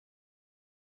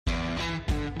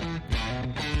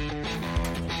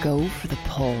Go for the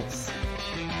pulls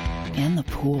and the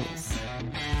pools.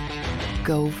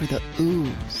 Go for the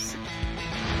oohs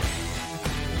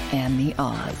and the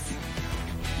ahs.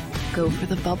 Go for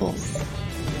the bubbles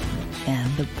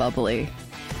and the bubbly.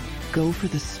 Go for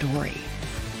the story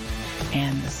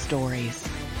and the stories.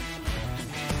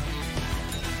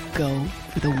 Go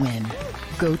for the win.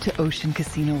 Go to Ocean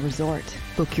Casino Resort.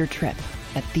 Book your trip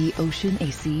at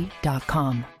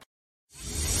theoceanac.com.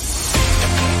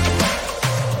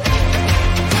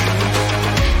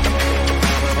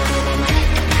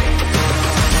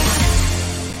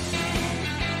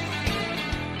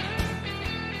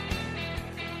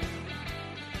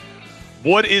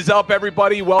 What is up,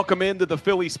 everybody? Welcome into the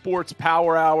Philly Sports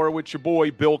Power Hour with your boy,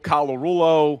 Bill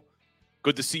Colarulo.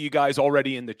 Good to see you guys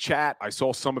already in the chat. I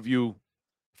saw some of you a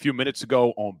few minutes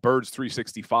ago on Birds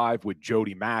 365 with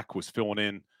Jody Mack was filling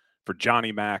in for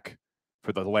Johnny Mack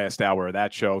for the last hour of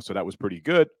that show, so that was pretty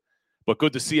good. But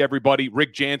good to see everybody.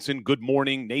 Rick Jansen, good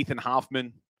morning. Nathan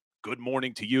Hoffman, good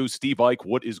morning to you. Steve Ike,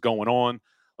 what is going on?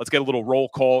 Let's get a little roll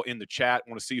call in the chat. I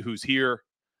want to see who's here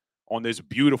on this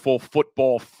beautiful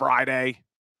football Friday.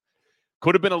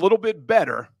 Could have been a little bit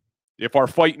better if our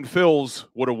Fightin' Phils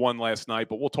would have won last night,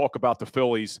 but we'll talk about the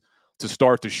Phillies to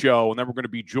start the show. And then we're going to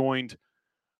be joined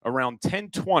around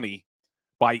 10:20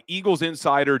 by Eagles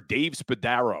insider Dave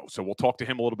Spadaro. So we'll talk to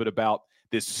him a little bit about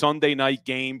this Sunday night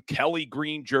game, Kelly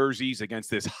Green jerseys against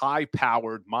this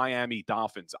high-powered Miami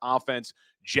Dolphins offense.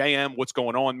 JM, what's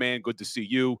going on, man? Good to see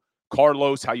you.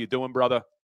 Carlos, how you doing, brother?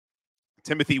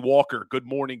 Timothy Walker, good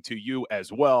morning to you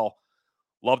as well.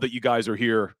 Love that you guys are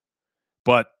here.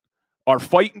 But our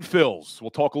Fightin' Phils,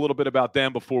 we'll talk a little bit about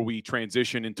them before we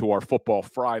transition into our Football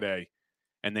Friday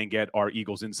and then get our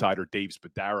Eagles insider Dave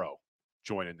Spadaro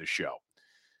joining the show.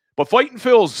 But Fightin'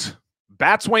 Phils,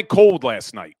 bats went cold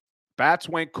last night. Bats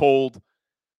went cold.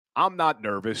 I'm not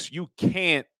nervous. You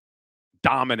can't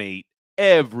dominate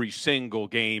every single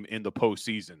game in the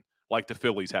postseason like the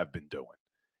Phillies have been doing.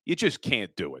 You just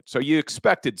can't do it. So you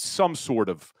expected some sort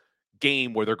of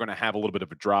game where they're going to have a little bit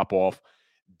of a drop-off.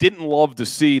 Didn't love to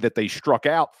see that they struck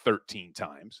out 13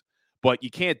 times, but you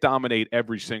can't dominate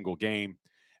every single game.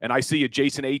 And I see a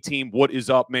Jason A-Team. What is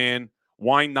up, man?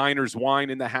 Wine Niners Wine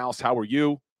in the house. How are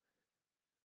you?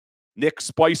 Nick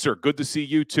Spicer, good to see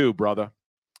you too, brother.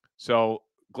 So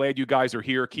glad you guys are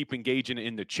here. Keep engaging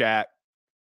in the chat.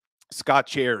 Scott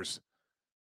Chairs.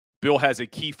 Bill has a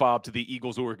key fob to the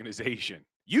Eagles organization.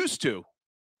 Used to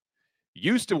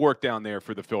work down there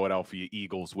for the Philadelphia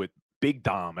Eagles with Big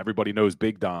Dom. Everybody knows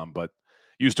Big Dom, but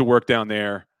used to work down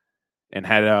there and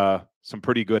had some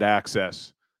pretty good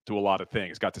access to a lot of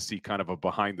things. Got to see kind of a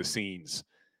behind the scenes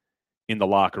in the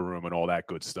locker room and all that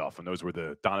good stuff. And those were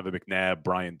the Donovan McNabb,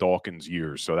 Brian Dawkins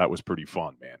years. So that was pretty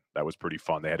fun, man. That was pretty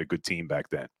fun. They had a good team back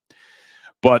then.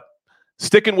 But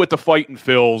sticking with the Fightin'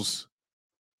 Phils,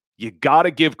 you got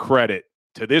to give credit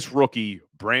to this rookie,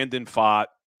 Brandon Pfaadt.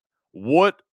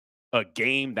 What a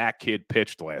game that kid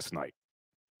pitched last night.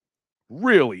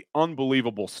 Really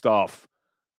unbelievable stuff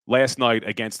last night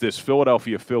against this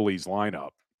Philadelphia Phillies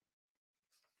lineup.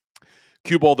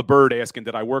 Cue Ball the Bird asking,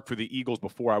 did I work for the Eagles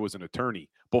before I was an attorney?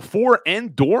 Before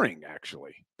and during,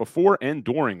 actually. Before and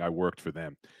during I worked for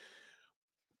them.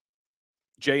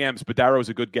 JM, Spadaro is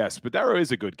a good guest. Spadaro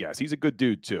is a good guest. He's a good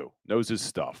dude, too. Knows his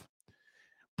stuff.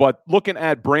 But looking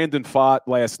at Brandon Pfaadt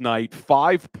last night,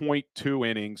 5.2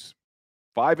 innings,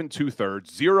 5 2/3,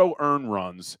 0 earned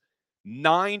runs,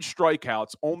 9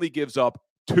 strikeouts, only gives up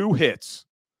 2 hits.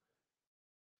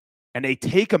 And they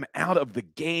take him out of the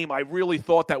game. I really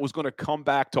thought that was going to come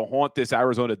back to haunt this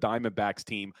Arizona Diamondbacks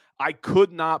team. I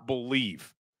could not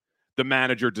believe the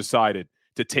manager decided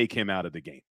to take him out of the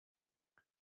game.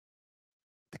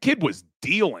 The kid was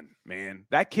dealing, man.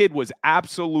 That kid was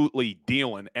absolutely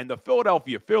dealing. And the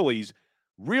Philadelphia Phillies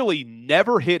really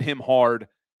never hit him hard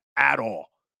at all.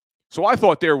 So I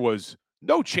thought there was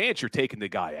no chance you're taking the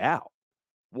guy out.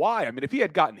 Why? I mean, if he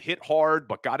had gotten hit hard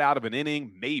but got out of an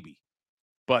inning, maybe.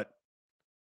 But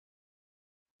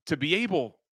to be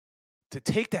able to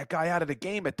take that guy out of the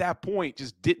game at that point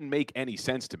just didn't make any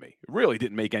sense to me. It really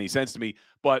didn't make any sense to me.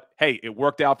 But, hey, it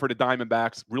worked out for the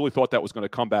Diamondbacks. Really thought that was going to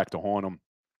come back to haunt them.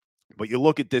 But you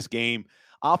look at this game,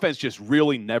 offense just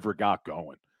really never got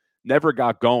going. Never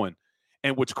got going.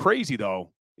 And what's crazy,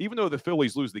 though, even though the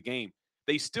Phillies lose the game,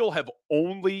 they still have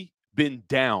only been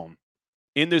down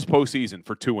in this postseason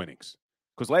for 2 innings.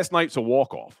 Because last night's a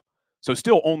walk-off. So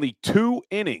still only 2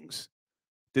 innings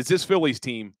does this Phillies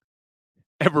team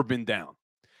ever been down.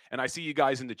 And I see you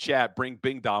guys in the chat bring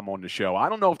Big Dom on the show. I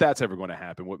don't know if that's ever going to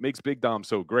happen. What makes Big Dom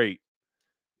so great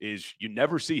is you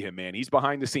never see him, man. He's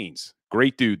behind the scenes.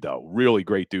 Great dude, though. Really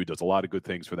great dude. Does a lot of good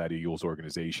things for that Eagles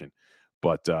organization.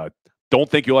 But don't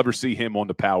think you'll ever see him on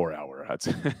the Power Hour. That's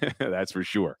that's for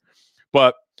sure.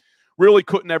 But really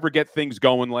couldn't ever get things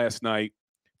going last night.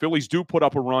 Phillies do put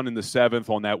up a run in the 7th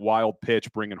on that wild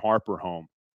pitch, bringing Harper home.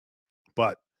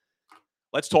 But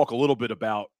let's talk a little bit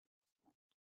about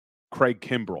Craig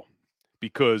Kimbrell,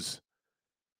 because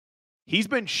he's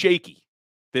been shaky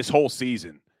this whole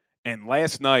season. And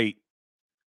last night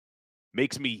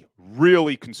makes me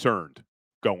really concerned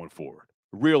going forward.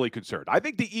 Really concerned. I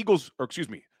think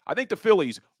I think the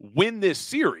Phillies win this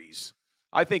series.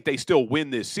 I think they still win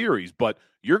this series, but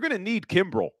you're going to need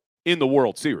Kimbrell in the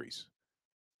World Series.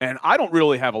 And I don't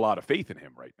really have a lot of faith in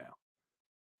him right now.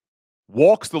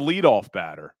 Walks the leadoff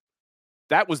batter.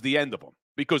 That was the end of him.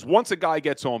 Because once a guy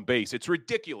gets on base, it's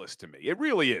ridiculous to me. It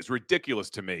really is ridiculous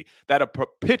to me that a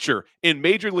pitcher in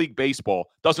Major League Baseball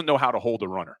doesn't know how to hold a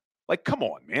runner. Like, come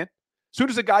on, man. As soon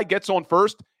as a guy gets on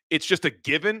first, it's just a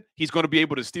given he's going to be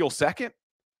able to steal second.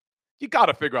 You got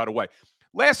to figure out a way.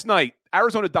 Last night,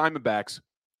 Arizona Diamondbacks,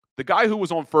 the guy who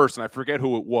was on first, and I forget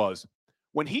who it was,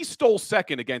 when he stole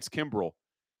second against Kimbrell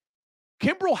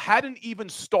hadn't even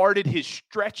started his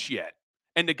stretch yet,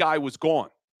 and the guy was gone.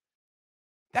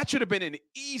 That should have been an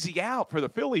easy out for the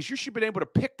Phillies. You should have been able to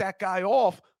pick that guy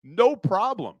off, no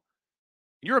problem.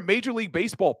 You're a Major League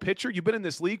Baseball pitcher. You've been in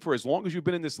this league for as long as you've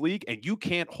been in this league, and you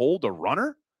can't hold a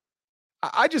runner?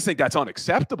 I just think that's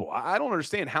unacceptable. I don't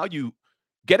understand how you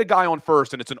get a guy on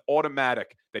first, and it's an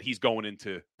automatic that he's going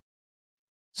into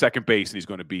second base and he's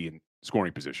going to be in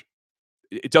scoring position.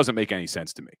 It doesn't make any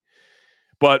sense to me.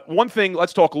 But one thing,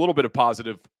 let's talk a little bit of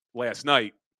positive last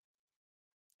night.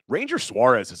 Ranger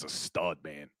Suarez is a stud,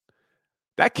 man.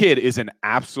 That kid is an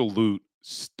absolute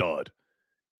stud.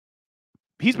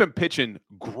 He's been pitching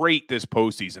great this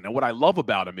postseason. And what I love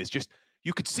about him is just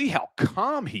you could see how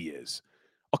calm he is.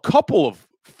 A couple of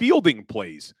fielding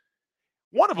plays.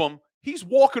 One of them, he's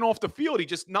walking off the field. He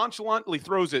just nonchalantly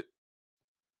throws it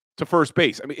to first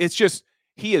base. I mean, it's just,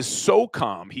 he is so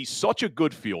calm. He's such a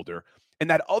good fielder. And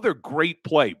that other great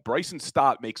play, Bryson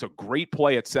Stott makes a great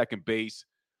play at second base.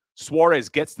 Suarez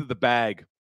gets to the bag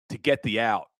to get the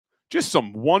out. Just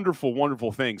some wonderful,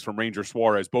 wonderful things from Ranger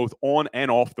Suarez, both on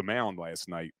and off the mound last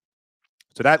night.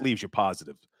 So that leaves you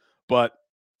positive. But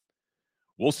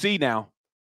we'll see now.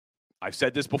 I've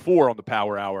said this before on the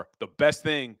Power Hour. The best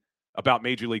thing about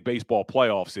Major League Baseball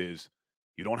playoffs is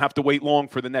you don't have to wait long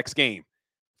for the next game.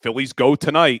 Phillies go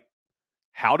tonight.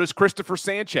 How does Christopher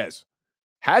Sanchez?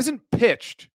 Hasn't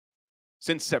pitched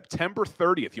since September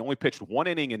 30th. He only pitched 1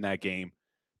 inning in that game.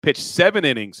 Pitched 7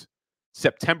 innings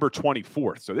September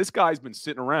 24th. So this guy's been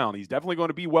sitting around. He's definitely going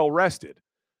to be well rested.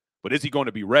 But is he going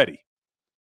to be ready?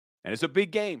 And it's a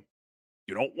big game.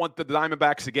 You don't want the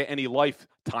Diamondbacks to get any life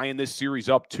tying this series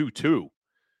up 2-2.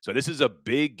 So this is a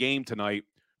big game tonight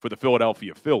for the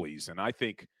Philadelphia Phillies. And I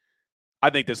think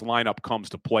this lineup comes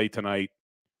to play tonight.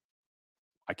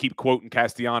 I keep quoting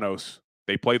Castellanos.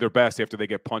 They play their best after they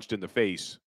get punched in the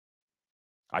face.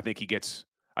 I think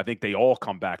they all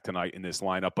come back tonight in this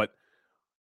lineup. But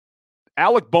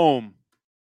Alec Boehm,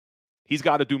 he's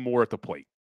got to do more at the plate.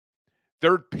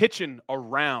 They're pitching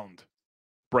around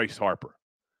Bryce Harper.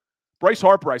 Bryce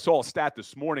Harper, I saw a stat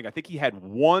this morning. I think he had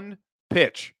 1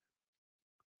 pitch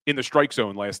in the strike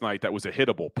zone last night that was a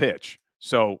hittable pitch.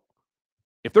 So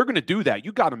if they're going to do that,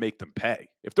 you got to make them pay.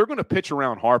 If they're going to pitch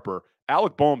around Harper,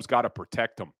 Alec Boehm's got to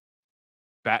protect him,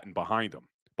 batting behind him.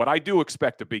 But I do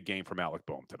expect a big game from Alec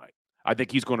Boehm tonight. I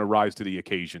think he's going to rise to the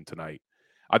occasion tonight.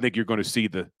 I think you're going to see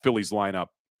the Phillies lineup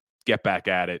get back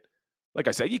at it. Like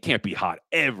I said, you can't be hot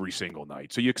every single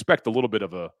night. So you expect a little bit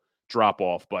of a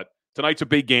drop-off. But tonight's a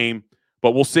big game.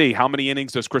 But we'll see. How many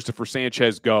innings does Christopher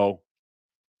Sanchez go?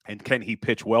 And can he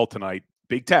pitch well tonight?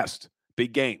 Big test.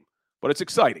 Big game. But it's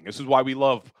exciting. This is why we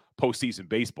love postseason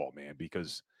baseball, man,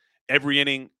 because every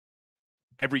inning,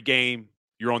 every game,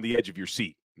 you're on the edge of your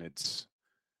seat. And it's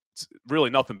really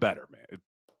nothing better, man.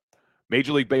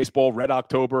 Major League Baseball, Red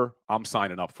October, I'm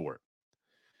signing up for it.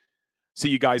 See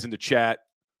you guys in the chat.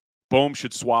 Boehm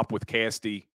should swap with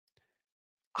Casty.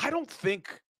 I don't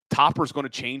think Topper's going to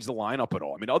change the lineup at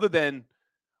all. I mean, other than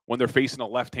when they're facing a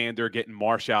left-hander, getting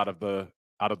Marsh out of the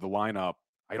lineup,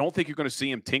 I don't think you're going to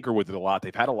see him tinker with it a lot.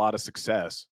 They've had a lot of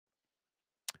success.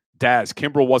 Daz,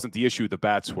 Kimbrell wasn't the issue. The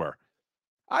bats were.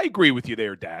 I agree with you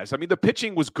there, Daz. I mean, the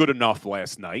pitching was good enough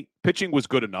last night. Pitching was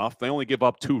good enough. They only give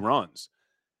up 2 runs.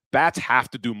 Bats have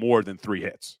to do more than 3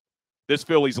 hits. This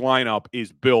Phillies lineup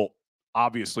is built,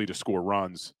 obviously, to score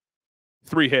runs.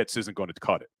 3 hits isn't going to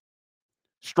cut it.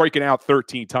 Striking out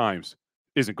 13 times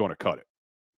isn't going to cut it.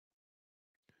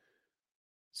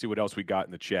 See what else we got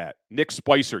in the chat. Nick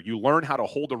Spicer, you learn how to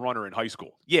hold a runner in high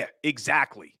school. Yeah,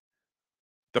 exactly.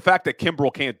 The fact that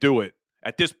Kimbrel can't do it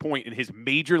at this point in his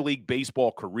Major League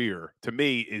Baseball career, to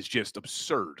me, is just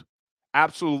absurd.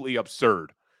 Absolutely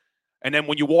absurd. And then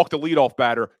when you walk the leadoff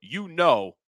batter, you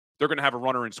know they're going to have a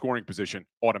runner in scoring position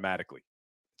automatically.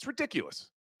 It's ridiculous.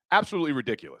 Absolutely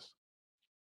ridiculous.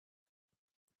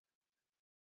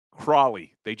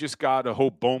 Crawley, they just got to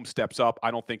hope Bohm steps up. I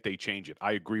don't think they change it.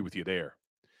 I agree with you there.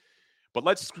 But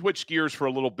let's switch gears for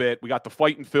a little bit. We got the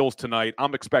Fightin' Phils tonight.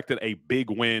 I'm expecting a big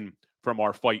win from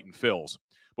our Fightin' Phils.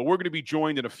 But we're going to be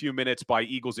joined in a few minutes by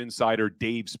Eagles insider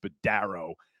Dave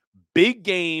Spadaro. Big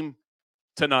game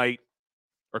tonight,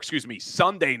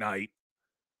 Sunday night.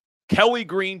 Kelly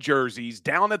Green jerseys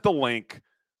down at the Link.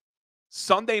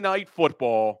 Sunday night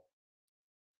football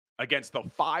against the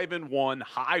 5-1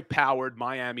 high-powered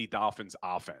Miami Dolphins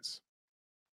offense.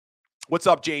 What's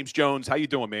up, James Jones? How you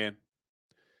doing, man?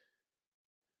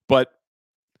 But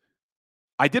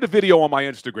I did a video on my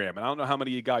Instagram, and I don't know how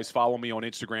many of you guys follow me on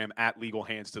Instagram at Legal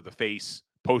Hands to the Face,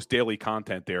 post daily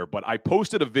content there, but I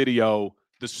posted a video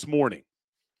this morning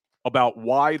about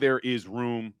why there is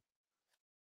room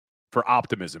for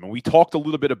optimism. And we talked a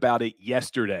little bit about it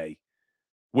yesterday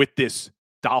with this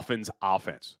Dolphins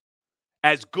offense.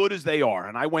 As good as they are,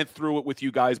 and I went through it with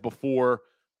you guys before,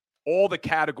 all the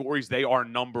categories they are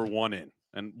number one in.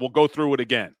 And we'll go through it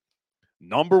again.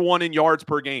 Number one in yards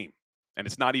per game, and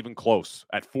it's not even close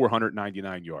at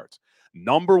 499 yards.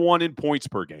 Number one in points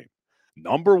per game.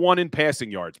 Number one in passing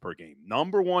yards per game.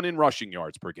 Number one in rushing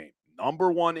yards per game.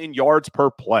 Number one in yards per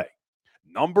play.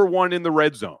 Number one in the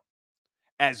red zone.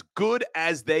 As good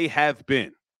as they have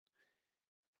been,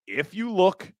 if you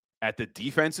look at the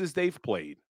defenses they've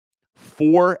played,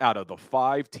 4 out of the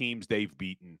 5 teams they've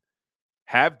beaten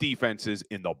have defenses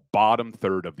in the bottom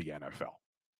third of the NFL.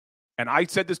 And I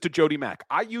said this to Jody Mack.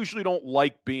 I usually don't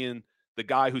like being the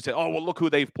guy who said, oh, well, look who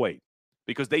they've played.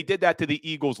 Because they did that to the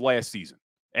Eagles last season.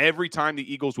 Every time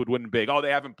the Eagles would win big, oh, they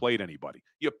haven't played anybody.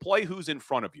 You play who's in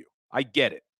front of you. I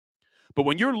get it. But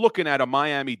when you're looking at a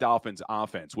Miami Dolphins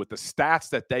offense with the stats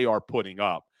that they are putting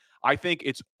up, I think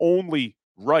it's only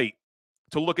right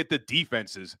to look at the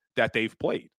defenses that they've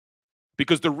played.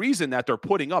 Because the reason that they're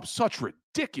putting up such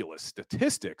ridiculous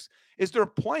statistics is they're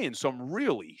playing some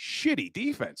really shitty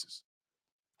defenses.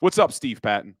 What's up, Steve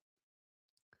Patton?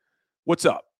 What's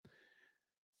up?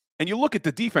 And you look at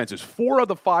the defenses, 4 of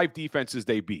the 5 defenses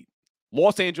they beat.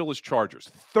 Los Angeles Chargers,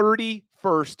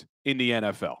 31st in the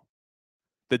NFL.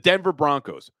 The Denver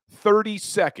Broncos,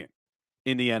 32nd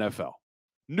in the NFL.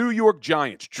 New York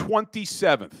Giants,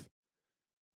 27th.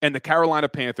 And the Carolina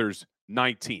Panthers,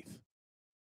 19th.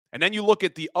 And then you look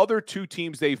at the other 2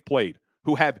 teams they've played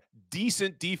who have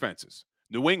decent defenses.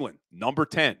 New England, number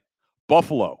 10.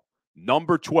 Buffalo,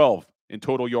 number 12 in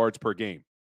total yards per game.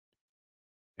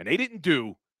 And they didn't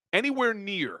do anywhere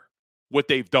near what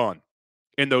they've done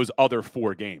in those other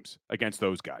 4 games against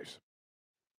those guys.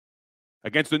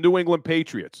 Against the New England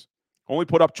Patriots, only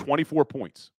put up 24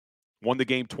 points. Won the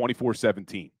game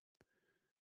 24-17.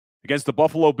 Against the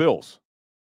Buffalo Bills,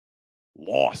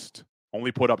 lost.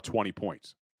 Only put up 20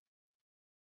 points.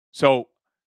 So,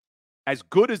 as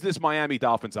good as this Miami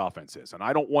Dolphins offense is, and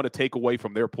I don't want to take away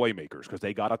from their playmakers because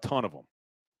they got a ton of them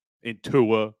in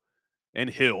Tua and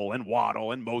Hill and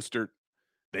Waddle and Mostert,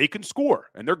 they can score,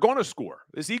 and they're going to score.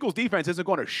 This Eagles defense isn't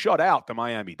going to shut out the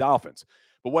Miami Dolphins.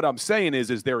 But what I'm saying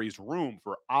is there is room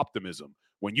for optimism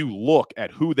when you look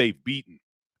at who they've beaten.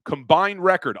 Combined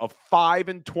record of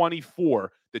 5-24,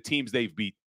 the teams they've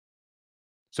beaten.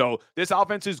 So this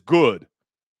offense is good,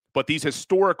 but these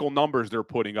historical numbers they're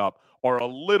putting up are a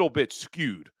little bit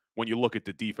skewed when you look at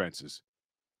the defenses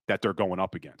that they're going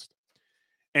up against.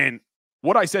 And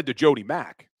what I said to Jody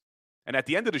Mack, and at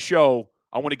the end of the show,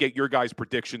 I want to get your guys'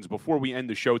 predictions. Before we end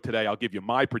the show today, I'll give you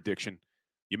my prediction.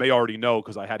 You may already know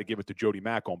because I had to give it to Jody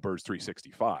Mack on Birds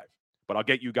 365. But I'll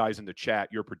get you guys in the chat,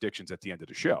 your predictions at the end of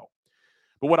the show.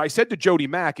 But what I said to Jody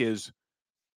Mack is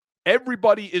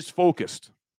everybody is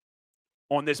focused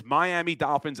on this Miami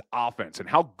Dolphins offense and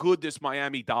how good this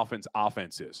Miami Dolphins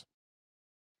offense is.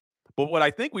 But what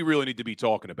I think we really need to be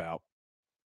talking about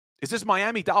is this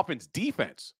Miami Dolphins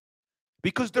defense,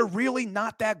 because they're really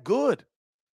not that good.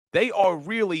 They are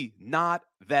really not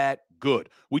that good.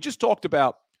 We just talked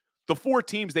about the 4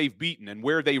 teams they've beaten and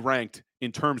where they ranked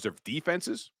in terms of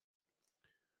defenses.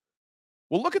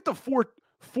 Well, look at the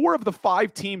four of the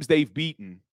 5 teams they've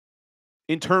beaten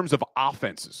in terms of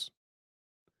offenses.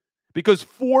 Because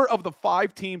 4 of the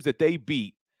 5 teams that they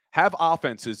beat have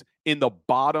offenses in the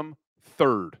bottom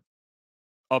third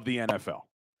of the NFL.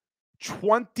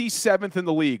 27th in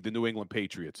the league, the New England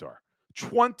Patriots are.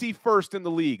 21st in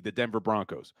the league, the Denver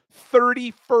Broncos.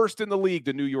 31st in the league,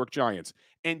 the New York Giants.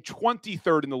 And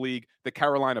 23rd in the league, the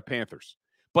Carolina Panthers.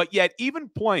 But yet, even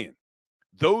playing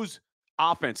those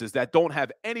offenses that don't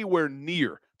have anywhere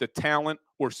near the talent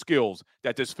or skills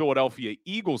that this Philadelphia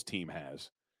Eagles team has,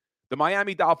 the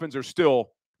Miami Dolphins are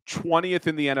still 20th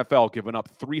in the NFL, giving up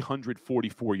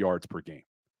 344 yards per game.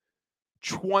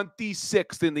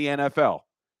 26th in the NFL,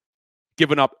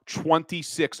 giving up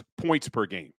 26 points per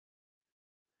game.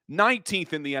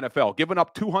 19th in the NFL, giving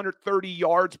up 230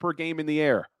 yards per game in the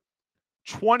air.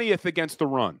 20th against the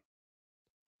run.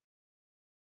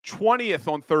 20th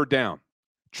on third down.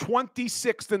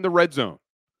 26th in the red zone.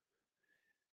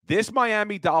 This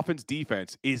Miami Dolphins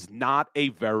defense is not a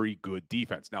very good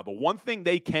defense. Now, the one thing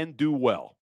they can do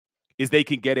well is they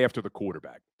can get after the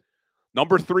quarterback.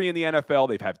 Number 3 in the NFL,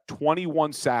 they've had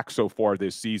 21 sacks so far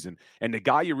this season. And the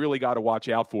guy you really got to watch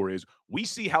out for is we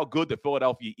see how good the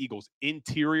Philadelphia Eagles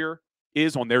interior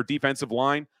is on their defensive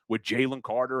line with Jalen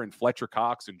Carter and Fletcher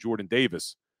Cox and Jordan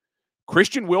Davis.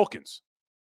 Christian Wilkins,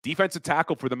 defensive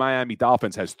tackle for the Miami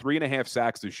Dolphins, has 3.5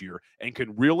 sacks this year and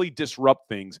can really disrupt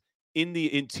things in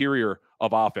the interior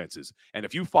of offenses. And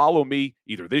if you follow me,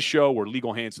 either this show or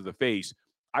Legal Hands to the Face,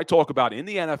 I talk about in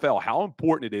the NFL how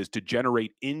important it is to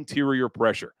generate interior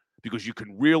pressure because you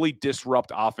can really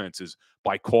disrupt offenses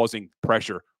by causing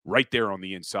pressure right there on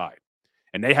the inside.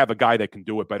 And they have a guy that can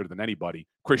do it better than anybody,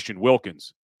 Christian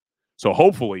Wilkins. So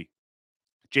hopefully,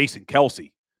 Jason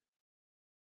Kelsey,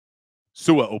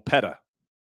 Sua Opeta,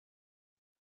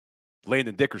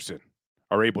 Landon Dickerson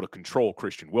are able to control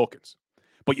Christian Wilkins.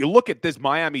 But you look at this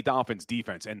Miami Dolphins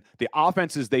defense and the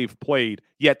offenses they've played,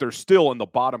 yet they're still in the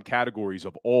bottom categories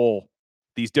of all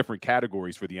these different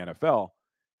categories for the NFL.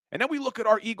 And then we look at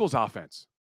our Eagles offense.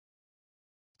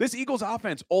 This Eagles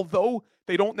offense, although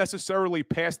they don't necessarily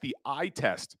pass the eye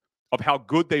test of how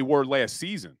good they were last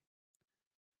season,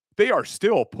 they are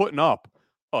still putting up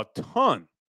a ton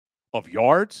of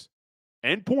yards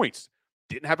and points.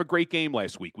 Didn't have a great game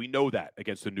last week. We know that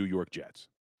against the New York Jets.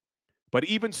 But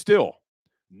even still,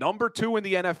 number 2 in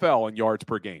the NFL in yards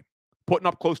per game, putting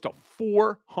up close to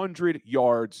 400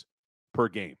 yards per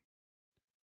game.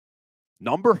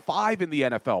 Number 5 in the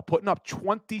NFL, putting up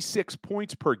 26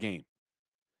 points per game.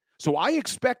 So I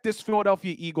expect this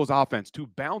Philadelphia Eagles offense to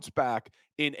bounce back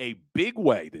in a big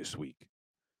way this week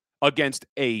against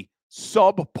a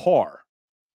subpar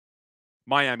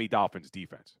Miami Dolphins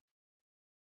defense.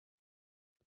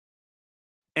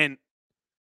 And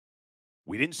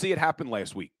we didn't see it happen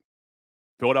last week.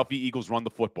 Philadelphia Eagles run the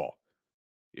football.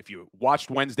 If you watched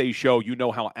Wednesday's show, you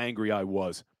know how angry I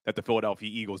was that the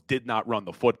Philadelphia Eagles did not run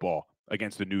the football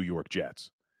against the New York Jets.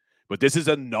 But this is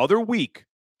another week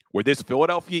where this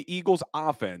Philadelphia Eagles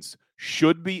offense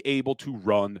should be able to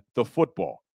run the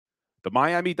football. The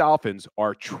Miami Dolphins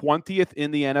are 20th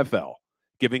in the NFL,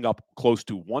 giving up close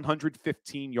to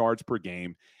 115 yards per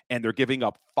game, and they're giving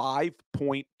up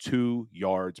 5.2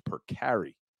 yards per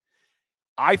carry.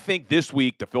 I think this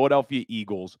week, the Philadelphia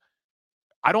Eagles,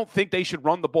 I don't think they should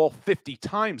run the ball 50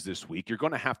 times this week. You're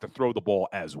going to have to throw the ball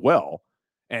as well.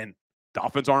 And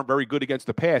Dolphins aren't very good against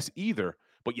the pass either,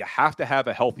 but you have to have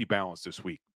a healthy balance this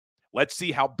week. Let's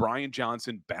see how Brian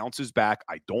Johnson bounces back.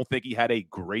 I don't think he had a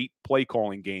great play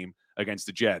calling game against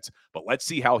the Jets, but let's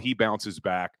see how he bounces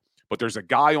back. But there's a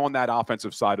guy on that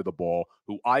offensive side of the ball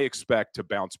who I expect to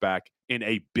bounce back in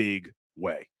a big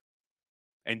way.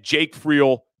 And Jake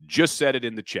Friel just said it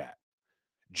in the chat.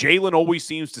 Jalen always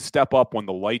seems to step up when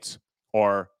the lights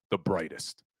are the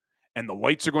brightest. And the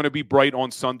lights are going to be bright on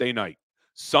Sunday night.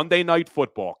 Sunday night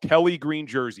football, Kelly Green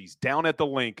jerseys down at the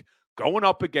link, going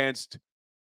up against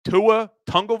Tua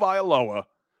Tagovailoa,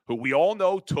 who we all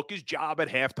know took his job at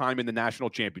halftime in the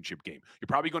national championship game. You're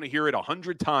probably going to hear it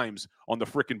 100 times on the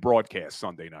freaking broadcast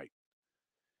Sunday night.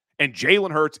 And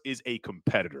Jalen Hurts is a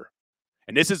competitor.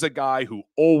 And this is a guy who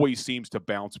always seems to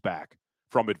bounce back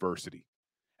from adversity.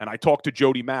 And I talked to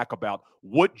Jody Mack about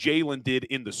what Jalen did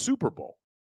in the Super Bowl.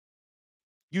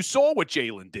 You saw what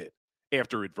Jalen did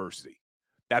after adversity.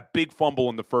 That big fumble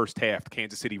in the first half,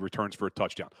 Kansas City returns for a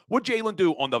touchdown. What'd Jalen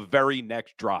do on the very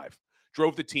next drive?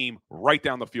 Drove the team right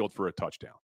down the field for a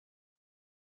touchdown.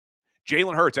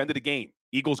 Jalen Hurts, end of the game.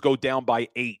 Eagles go down by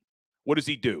 8. What does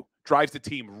he do? Drives the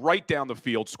team right down the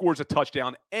field, scores a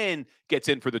touchdown, and gets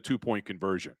in for the 2-point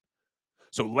conversion.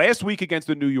 So last week against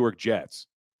the New York Jets,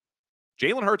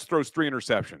 Jalen Hurts throws 3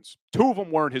 interceptions. 2 of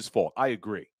them weren't his fault. I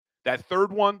agree. That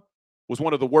third one was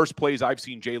one of the worst plays I've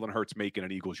seen Jalen Hurts make in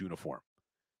an Eagles uniform.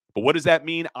 But what does that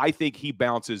mean? I think he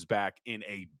bounces back in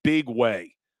a big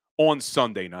way on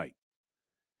Sunday night.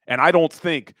 And I don't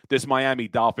think this Miami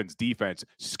Dolphins defense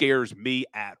scares me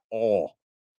at all.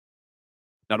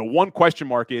 Now, the one question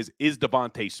mark is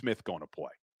Devontae Smith going to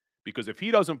play? Because if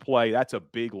he doesn't play, that's a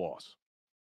big loss.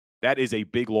 That is a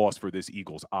big loss for this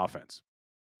Eagles offense.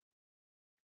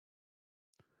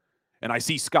 And I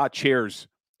see Scott Chairs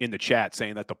in the chat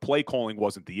saying that the play calling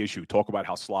wasn't the issue. Talk about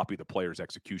how sloppy the players'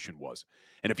 execution was.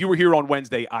 And if you were here on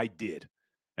Wednesday, I did.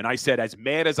 And I said, as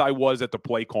mad as I was at the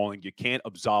play calling, you can't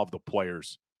absolve the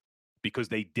players because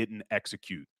they didn't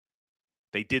execute.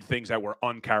 They did things that were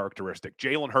uncharacteristic.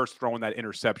 Jalen Hurts throwing that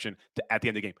interception at the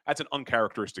end of the game. That's an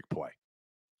uncharacteristic play.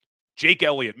 Jake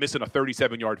Elliott missing a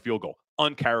 37-yard field goal.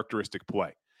 Uncharacteristic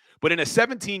play. But in a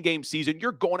 17-game season,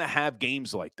 you're going to have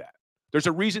games like that. There's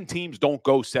a reason teams don't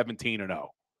go 17-0.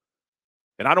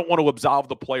 And I don't want to absolve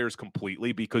the players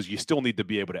completely because you still need to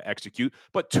be able to execute.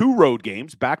 But 2 road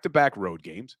games, back-to-back road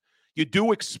games, you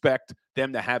do expect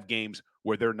them to have games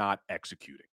where they're not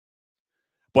executing.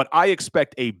 But I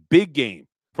expect a big game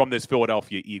from this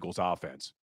Philadelphia Eagles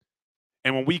offense.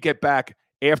 And when we get back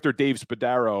after Dave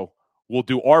Spadaro, we'll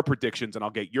do our predictions and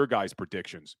I'll get your guys'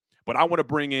 predictions. But I want to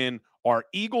bring in our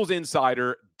Eagles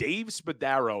insider, Dave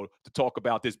Spadaro, to talk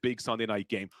about this big Sunday night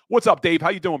game. What's up, Dave? How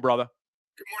you doing, brother?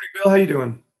 Good morning, Bill. How you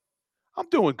doing? I'm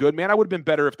doing good, man. I would have been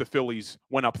better if the Phillies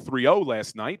went up 3-0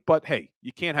 last night. But, hey,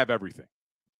 you can't have everything.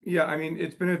 Yeah, I mean,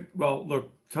 it's been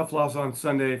tough loss on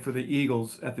Sunday for the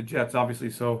Eagles at the Jets,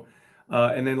 obviously. So,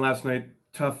 and then last night,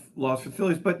 tough loss for the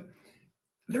Phillies. But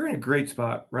they're in a great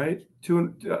spot, right?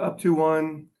 Up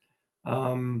 2-1,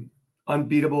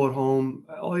 unbeatable at home.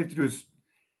 All they have to do is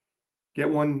get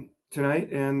one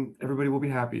tonight, and everybody will be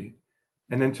happy.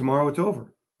 And then tomorrow it's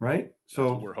over, right? So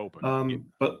that's what we're hoping.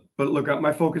 But look,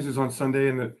 my focus is on Sunday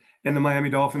and the Miami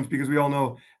Dolphins because we all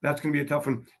know that's going to be a tough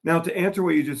one. Now, to answer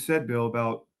what you just said, Bill,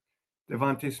 about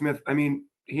Devontae Smith, I mean,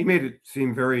 he made it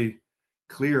seem very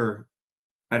clear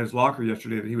at his locker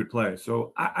yesterday that he would play.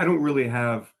 So I don't really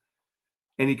have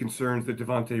any concerns that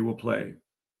Devontae will play.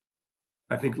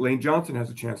 I think Lane Johnson has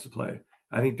a chance to play.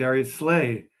 I think Darius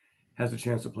Slay has a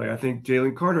chance to play. I think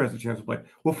Jalen Carter has a chance to play.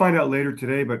 We'll find out later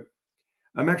today, but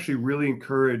I'm actually really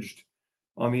encouraged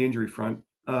on the injury front.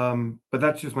 But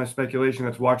that's just my speculation.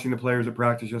 That's watching the players at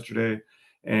practice yesterday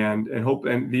and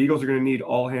the Eagles are going to need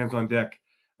all hands on deck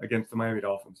against the Miami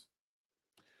Dolphins.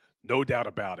 No doubt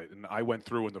about it. And I went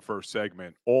through in the first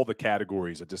segment, all the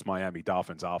categories that this Miami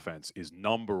Dolphins offense is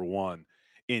number 1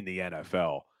 in the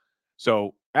NFL.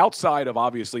 So outside of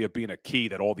obviously it being a key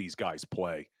that all these guys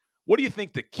play, what do you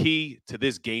think the key to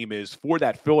this game is for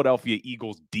that Philadelphia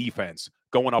Eagles defense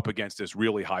going up against this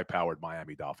really high-powered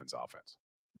Miami Dolphins offense?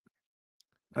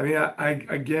 I mean,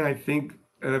 I think,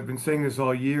 and I've been saying this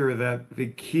all year, that the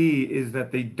key is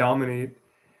that they dominate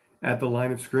at the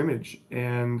line of scrimmage.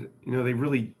 And, they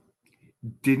really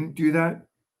didn't do that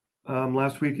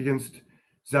last week against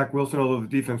Zach Wilson, although the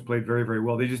defense played very, very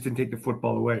well. They just didn't take the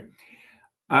football away.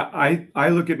 I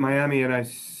look at Miami and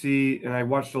I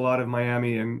watched a lot of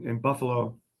Miami and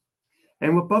Buffalo.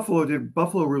 And what Buffalo did,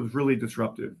 Buffalo was really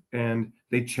disruptive and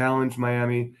they challenged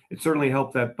Miami. It certainly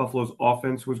helped that Buffalo's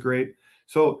offense was great.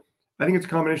 So I think it's a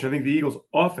combination. I think the Eagles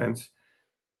offense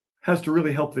has to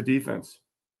really help the defense.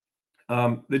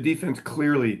 The defense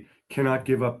clearly cannot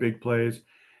give up big plays.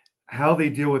 How they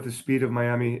deal with the speed of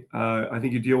Miami, I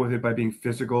think you deal with it by being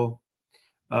physical.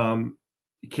 You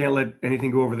can't let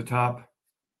anything go over the top.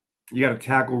 You got to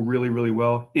tackle really, really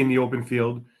well in the open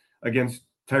field against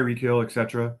Tyreek Hill,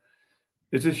 etc.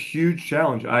 It's a huge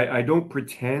challenge. I don't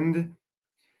pretend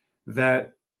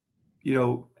that,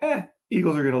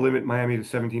 Eagles are going to limit Miami to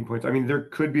 17 points. I mean, there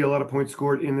could be a lot of points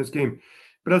scored in this game.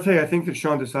 But I'll tell you, I think that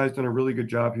Sean Desai's done a really good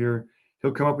job here.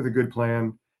 He'll come up with a good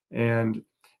plan. And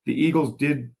the Eagles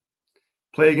did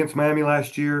play against Miami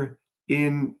last year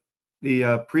in the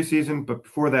preseason, but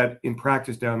before that in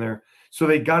practice down there. So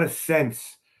they got a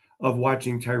sense of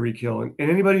watching Tyreek Hill. And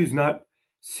anybody who's not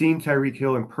seen Tyreek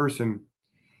Hill in person,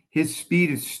 his speed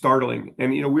is startling.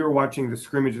 And, we were watching the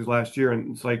scrimmages last year,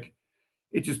 and it's like,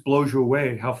 it just blows you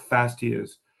away how fast he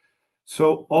is.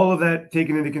 So all of that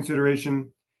taken into consideration,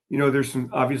 there's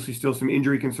obviously still some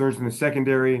injury concerns in the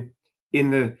secondary, in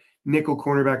the nickel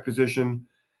cornerback position.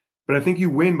 But I think you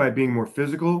win by being more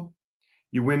physical.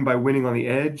 You win by winning on the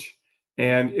edge.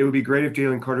 And it would be great if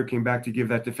Jalen Carter came back to give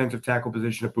that defensive tackle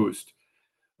position a boost.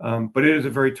 But it is a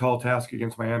very tall task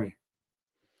against Miami.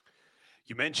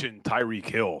 You mentioned Tyreek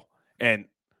Hill, and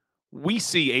we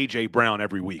see A.J. Brown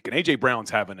every week, and A.J. Brown's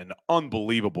having an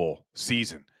unbelievable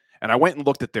season. And I went and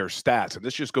looked at their stats, and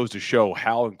this just goes to show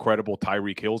how incredible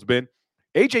Tyreek Hill's been.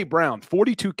 A.J. Brown,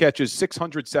 42 catches,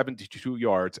 672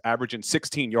 yards, averaging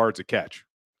 16 yards a catch.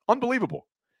 Unbelievable.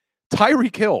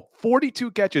 Tyreek Hill,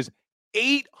 42 catches,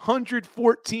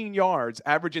 814 yards,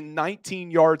 averaging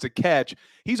 19 yards a catch.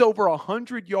 He's over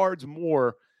 100 yards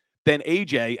more than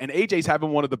AJ, and AJ's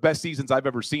having one of the best seasons I've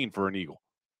ever seen for an Eagle.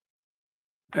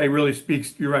 It really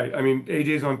speaks. You're right. I mean,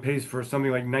 AJ's on pace for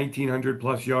something like 1,900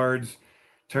 plus yards.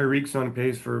 Tyreek's on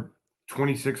pace for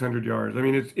 2,600 yards. I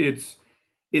mean, it's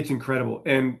incredible,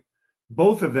 and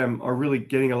both of them are really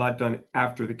getting a lot done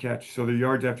after the catch. So the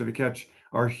yards after the catch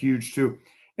are huge too.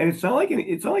 And it's not like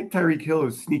Tyreek Hill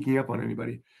is sneaking up on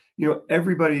anybody.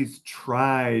 Everybody's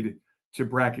tried to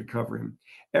bracket cover him.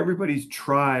 Everybody's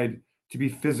tried to be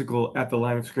physical at the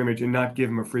line of scrimmage and not give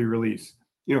him a free release.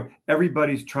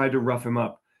 Everybody's tried to rough him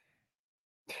up.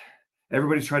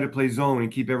 Everybody's tried to play zone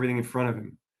and keep everything in front of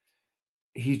him.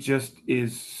 He just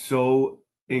is so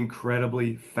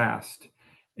incredibly fast.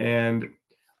 And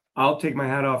I'll take my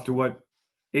hat off to what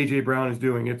A.J. Brown is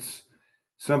doing. It's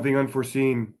something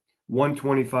unforeseen.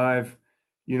 125,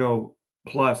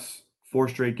 plus 4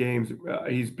 straight games.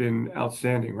 He's been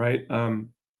outstanding, right? They're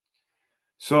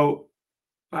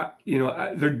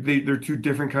two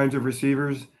different kinds of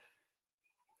receivers.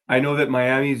 I know that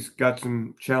Miami's got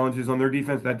some challenges on their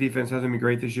defense. That defense hasn't been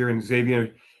great this year, and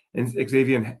Xavier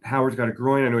Howard's got a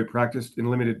groin. I know he practiced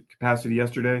in limited capacity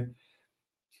yesterday.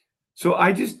 So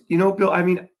I just, Bill, I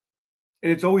mean, and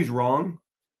it's always wrong,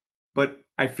 but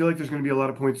I feel like there's going to be a lot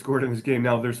of points scored in this game.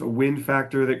 Now, there's a wind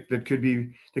factor that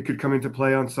could come into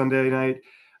play on Sunday night.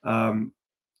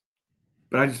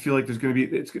 But I just feel like there's going to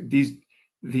be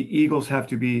the Eagles have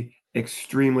to be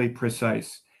extremely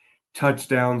precise.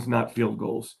 Touchdowns, not field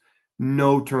goals.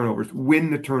 No turnovers. Win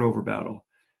the turnover battle.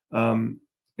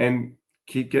 And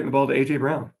keep getting the ball to A.J.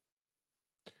 Brown.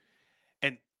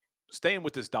 And staying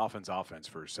with this Dolphins offense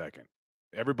for a second,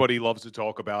 everybody loves to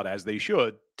talk about, as they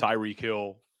should, Tyreek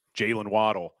Hill, Jalen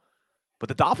Waddle. But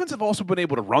the Dolphins have also been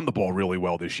able to run the ball really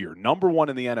well this year. Number 1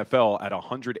 in the NFL at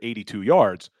 182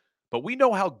 yards. But we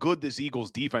know how good this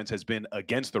Eagles defense has been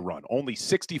against the run. Only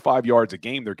 65 yards a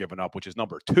game they're giving up, which is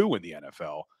number 2 in the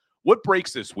NFL. What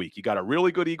breaks this week? You got a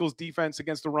really good Eagles defense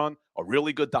against the run, a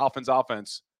really good Dolphins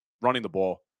offense running the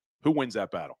ball. Who wins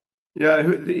that battle? Yeah,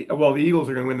 the Eagles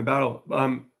are going to win the battle.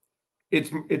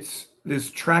 It's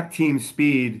this track team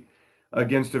speed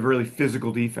against a really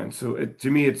physical defense. So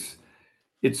to me, it's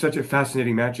such a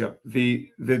fascinating matchup. The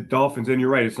Dolphins, and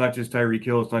you're right, it's not just Tyreek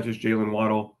Hill, it's not just Jalen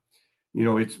Waddle.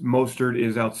 It's Mostert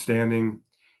is outstanding.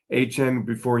 HN,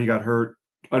 before he got hurt,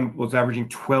 was averaging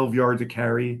 12 yards a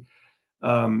carry.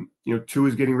 Tua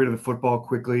is getting rid of the football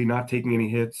quickly, not taking any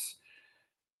hits.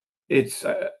 It's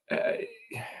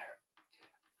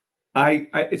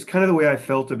it's kind of the way I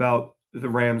felt about the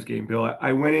Rams game, Bill.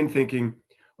 I went in thinking,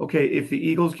 okay, if the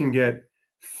Eagles can get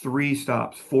 3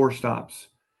 stops, 4 stops,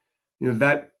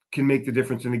 that can make the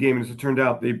difference in the game. And as it turned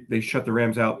out, they shut the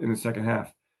Rams out in the second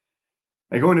half.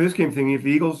 I go into this game thinking if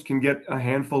the Eagles can get a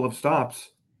handful of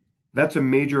stops, that's a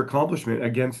major accomplishment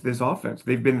against this offense.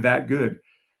 They've been that good.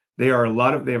 They have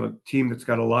a team that's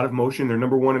got a lot of motion. They're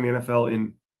number 1 in the NFL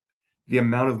in the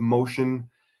amount of motion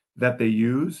that they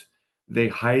use. They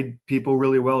hide people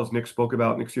really well, as Nick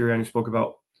Sirianni spoke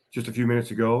about just a few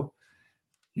minutes ago.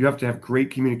 You have to have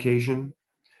great communication.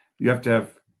 You have to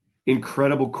have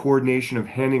incredible coordination of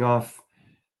handing off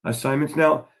assignments.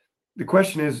 Now, the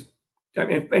question is,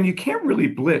 and you can't really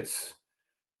blitz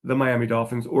the Miami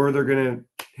Dolphins, or they're going to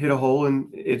hit a hole and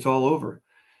it's all over.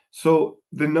 So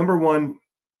the number 1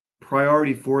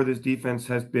 priority for this defense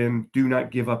has been, do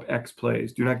not give up X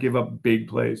plays. Do not give up big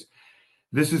plays.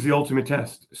 This is the ultimate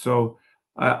test. So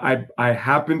I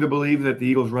happen to believe that the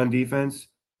Eagles run defense,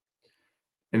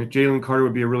 and if Jalen Carter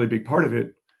would be a really big part of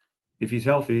it, if he's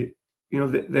healthy,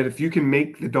 that if you can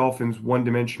make the Dolphins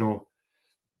one-dimensional,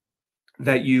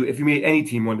 if you made any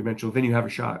team one-dimensional, then you have a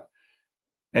shot.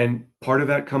 And part of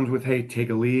that comes with, hey, take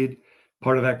a lead.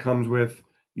 Part of that comes with,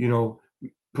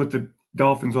 put the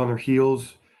Dolphins on their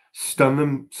heels, stun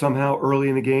them somehow early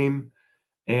in the game,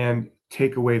 and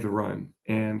take away the run.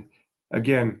 And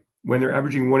again, when they're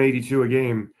averaging 182 a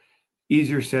game,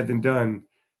 easier said than done.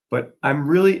 But I'm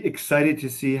really excited to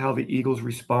see how the Eagles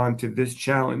respond to this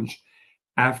challenge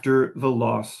after the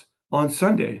loss on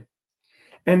Sunday.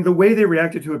 And the way they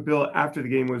reacted to it, Bill, after the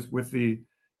game was with the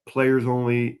players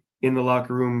only in the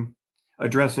locker room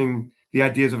addressing the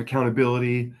ideas of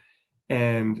accountability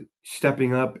and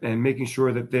stepping up and making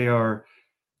sure that they are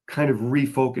kind of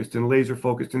refocused and laser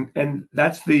focused. And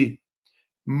that's the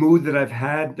mood that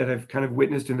I've kind of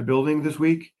witnessed in the building this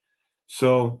week.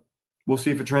 So we'll see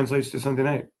if it translates to Sunday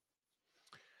night.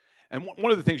 And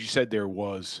one of the things you said there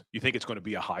was you think it's going to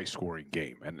be a high-scoring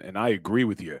game, and I agree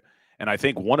with you. And I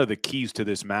think one of the keys to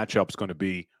this matchup is going to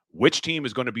be which team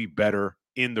is going to be better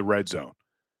in the red zone.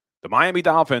 The Miami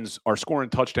Dolphins are scoring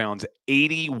touchdowns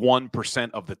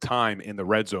 81% of the time in the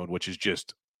red zone, which is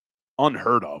just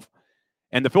unheard of.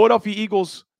 And the Philadelphia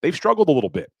Eagles, they've struggled a little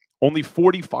bit. Only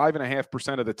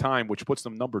 45.5% of the time, which puts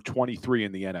them number 23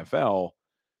 in the NFL.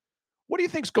 What do you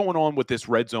think's going on with this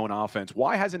red zone offense?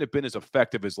 Why hasn't it been as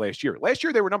effective as last year? Last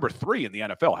year, they were number 3 in the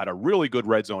NFL, had a really good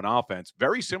red zone offense,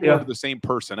 very similar to the same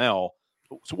personnel.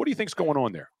 So what do you think's going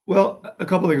on there? Well, a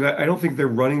couple of things. I don't think they're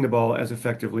running the ball as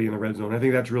effectively in the red zone. I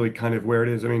think that's really kind of where it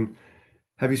is. I mean,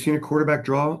 have you seen a quarterback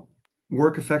draw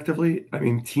work effectively? I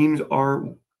mean, teams are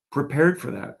prepared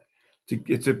for that.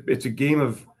 It's a game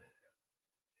of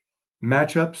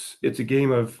matchups. It's a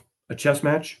game of a chess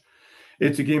match.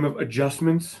 It's a game of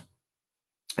adjustments.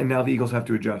 And now the Eagles have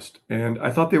to adjust. And I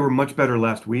thought they were much better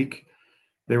last week.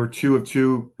 They were 2 of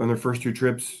 2 on their first 2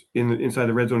 trips inside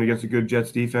the red zone against a good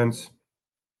Jets defense.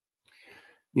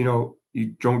 You know, you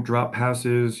don't drop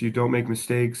passes, you don't make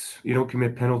mistakes, you don't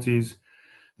commit penalties.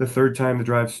 The third time the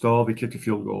drive stalled, they kicked a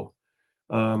field goal.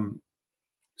 Or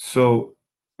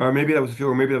maybe that was a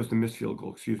field, or maybe that was the missed field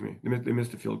goal. Excuse me, they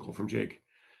missed a field goal from Jake.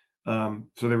 So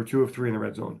they were 2 of 3 in the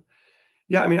red zone.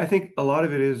 Yeah, I mean, I think a lot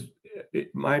of it is, in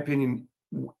my opinion,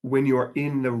 when you are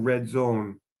in the red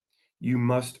zone, you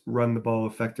must run the ball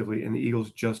effectively, and the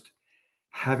Eagles just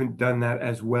haven't done that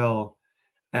as well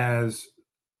as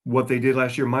what they did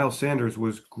last year. Miles Sanders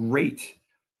was great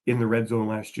in the red zone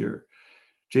last year.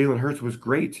 Jalen Hurts was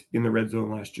great in the red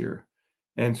zone last year.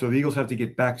 And so the Eagles have to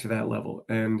get back to that level.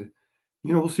 And,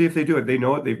 you know, we'll see if they do it. They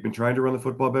know it. They've been trying to run the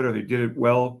football better. They did it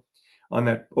well on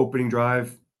that opening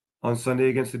drive on Sunday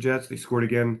against the Jets. They scored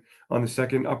again on the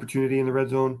second opportunity in the red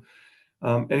zone.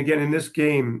 And again, in this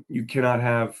game, you cannot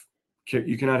have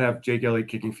Jake Elliott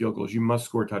kicking field goals. You must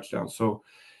score touchdowns. So,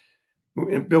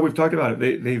 Bill, we've talked about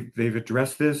it. They've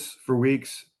addressed this for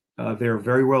weeks. They're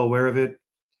very well aware of it.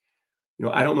 You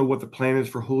know, I don't know what the plan is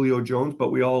for Julio Jones,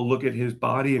 but we all look at his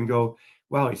body and go,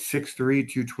 wow, he's 6'3",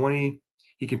 220.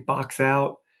 He can box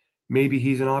out. Maybe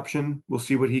he's an option. We'll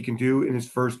see what he can do in his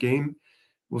first game.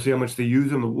 We'll see how much they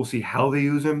use him. We'll see how they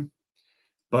use him.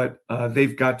 But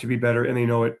they've got to be better, and they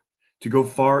know it. To go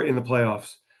far in the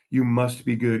playoffs, you must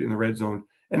be good in the red zone.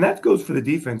 And that goes for the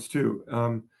defense,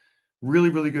 too. Really,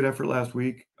 really good effort last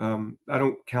week. I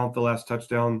don't count the last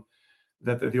touchdown,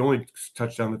 the only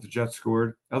touchdown that the Jets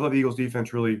scored. I thought the Eagles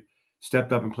defense really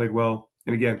stepped up and played well.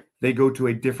 And again, they go to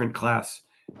a different class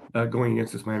going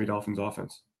against this Miami Dolphins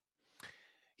offense.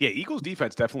 Yeah, Eagles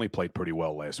defense definitely played pretty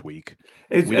well last week.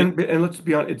 And let's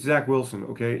be honest, it's Zach Wilson,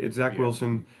 okay? It's Zach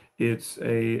Wilson. It's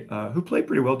who played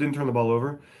pretty well, didn't turn the ball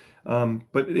over.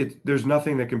 But there's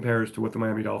nothing that compares to what the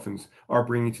Miami Dolphins are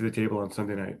bringing to the table on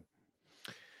Sunday night.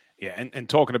 Yeah, and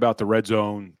talking about the red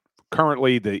zone,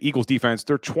 currently the Eagles defense,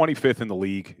 they're 25th in the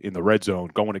league in the red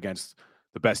zone, going against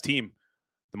the best team,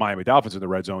 the Miami Dolphins, in the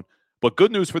red zone. But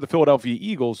good news for the Philadelphia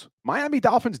Eagles, Miami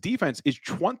Dolphins defense is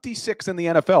 26th in the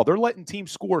NFL. They're letting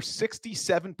teams score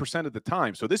 67% of the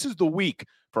time. So this is the week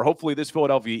for hopefully this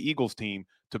Philadelphia Eagles team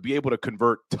to be able to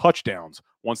convert touchdowns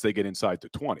once they get inside the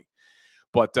 20.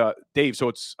 But Dave,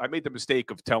 so I made the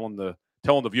mistake of telling the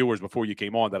viewers before you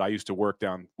came on that I used to work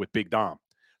down with Big Dom.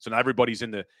 So now everyone's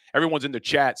in the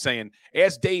chat saying,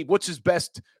 ask Dave, what's his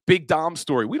best Big Dom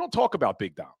story? We don't talk about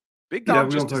Big Dom. Big Dom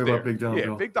we just don't talk about Big Dom. Yeah,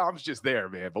 Bill. Big Dom's just there,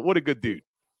 man. But what a good dude.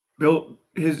 Bill,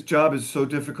 his job is so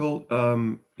difficult.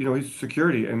 You know, he's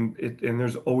security, and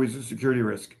there's always a security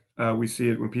risk. We see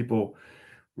it when people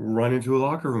run into a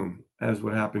locker room, as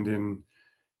what happened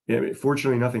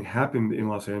fortunately, nothing happened in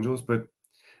Los Angeles, but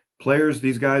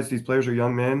these players are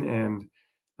young men,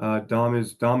 and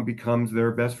Dom becomes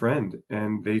their best friend,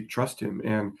 and they trust him.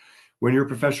 And when you're a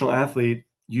professional athlete,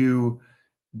 you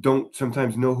don't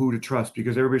sometimes know who to trust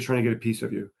because everybody's trying to get a piece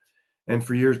of you. And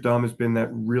for years, Dom has been that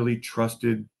really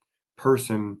trusted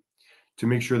person to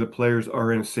make sure that players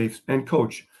are in a safe, and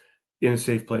coach in a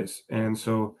safe place. And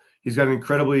so he's got an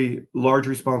incredibly large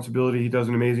responsibility. He does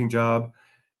an amazing job,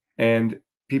 and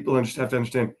people have to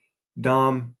understand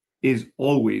Dom is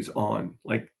always on.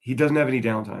 Like, he doesn't have any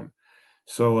downtime.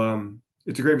 So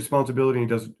it's a great responsibility. He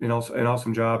does an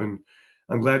awesome job, and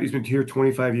I'm glad he's been here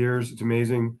 25 years. It's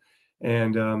amazing,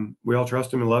 and we all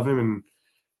trust him and love him. And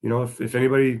you know, if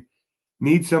anybody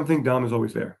needs something, Dom is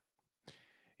always there.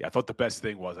 Yeah, I thought the best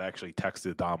thing was I actually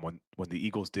texted Dom when the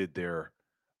Eagles did their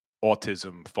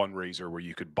autism fundraiser where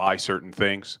you could buy certain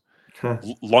things.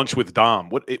 Lunch with Dom.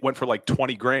 It went for like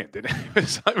 $20,000.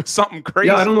 It was something crazy.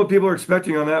 Yeah, I don't know what people are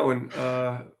expecting on that one.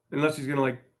 Unless he's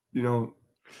gonna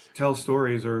tell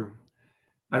stories, or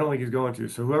I don't think he's going to.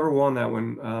 So whoever won that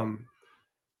one,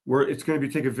 it's going to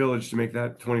take a village to make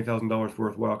that $20,000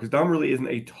 worthwhile. Because Dom really isn't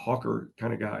a talker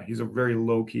kind of guy. He's a very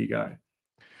low key guy.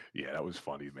 Yeah, that was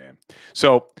funny, man.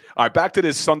 So, all right, back to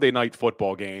this Sunday night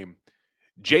football game.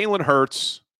 Jalen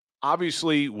Hurts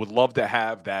obviously would love to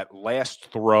have that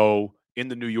last throw in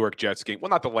the New York Jets game. Well,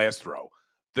 not the last throw,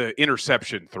 the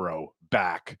interception throw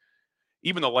back.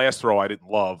 Even the last throw I didn't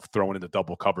love, throwing in the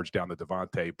double coverage down to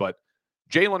Devontae. But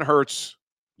Jalen Hurts,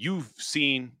 you've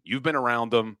been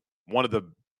around him, one of the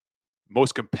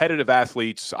most competitive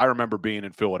athletes I remember being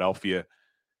in Philadelphia.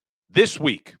 This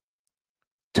week,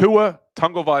 Tua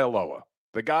Tagovailoa,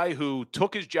 the guy who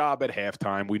took his job at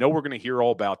halftime. We know we're going to hear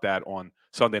all about that on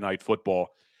Sunday Night Football.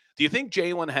 Do you think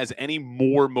Jalen has any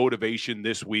more motivation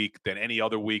this week than any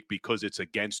other week because it's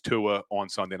against Tua on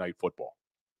Sunday Night Football?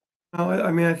 No,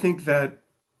 I mean, I think that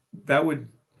would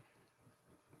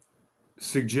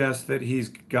suggest that he's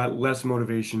got less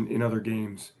motivation in other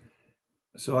games.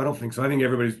 So I don't think so. I think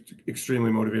everybody's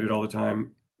extremely motivated all the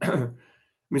time. I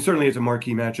mean, certainly it's a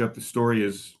marquee matchup. The story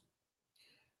is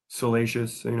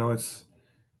salacious. You know,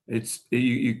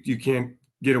 you can't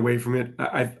get away from it.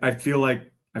 I feel like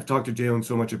I've talked to Jalen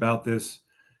so much about this.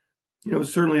 You know, it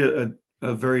was certainly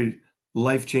a very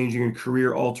life-changing and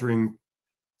career-altering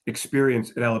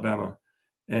experience at Alabama,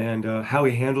 and how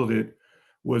he handled it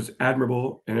was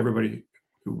admirable, and everybody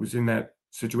who was in that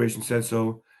situation said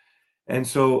so. And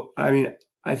so, I mean,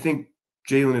 I think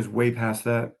Jalen is way past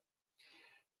that,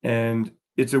 and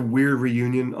it's a weird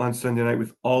reunion on Sunday night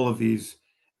with all of these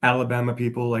Alabama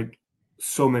people, like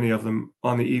so many of them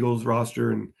on the Eagles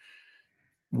roster, and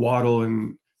Waddle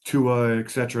and Tua,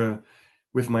 etc.,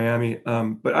 with Miami.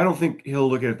 But I don't think he'll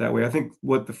look at it that way. I think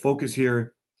what the focus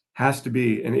here has to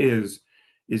be and is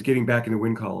getting back in the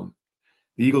win column.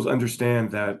 The Eagles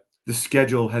understand that the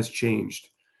schedule has changed.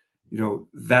 You know,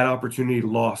 that opportunity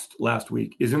lost last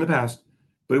week is in the past,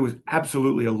 but it was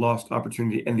absolutely a lost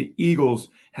opportunity. And the Eagles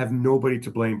have nobody to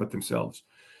blame but themselves.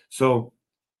 So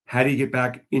how do you get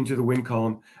back into the win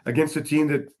column against a team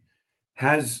that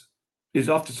is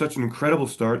off to such an incredible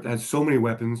start, that has so many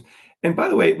weapons? And by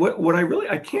the way, what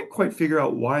I can't quite figure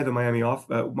out why the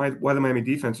Miami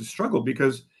defense has struggled,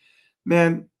 because,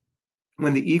 man,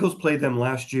 when the Eagles played them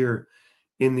last year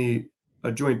in the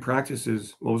joint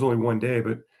practices, well, it was only one day,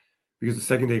 but because the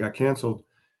second day got canceled,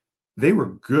 they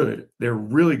were good. They're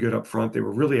really good up front. They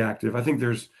were really active. I think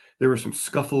there were some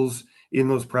scuffles in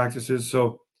those practices.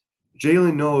 So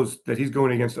Jalen knows that he's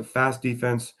going against a fast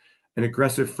defense, an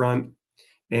aggressive front,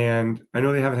 and I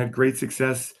know they haven't had great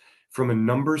success from a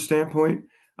numbers standpoint.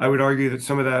 I would argue that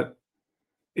some of that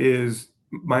is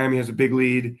Miami has a big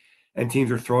lead and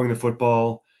teams are throwing the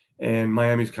football, and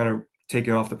Miami's kind of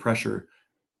taking off the pressure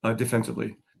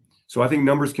defensively. So I think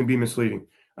numbers can be misleading.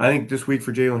 I think this week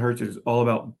for Jalen Hurts is all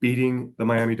about beating the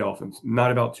Miami Dolphins,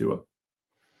 not about Tua.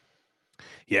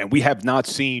 Yeah, and we have not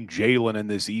seen Jalen and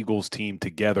this Eagles team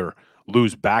together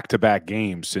lose back-to-back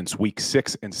games since week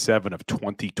 6 and 7 of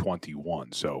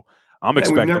 2021. So I'm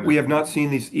expecting we have not seen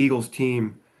this Eagles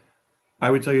team. I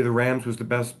would tell you the Rams was the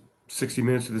best 60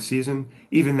 minutes of the season.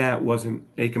 Even that wasn't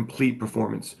a complete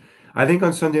performance. I think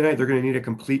on Sunday night they're going to need a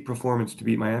complete performance to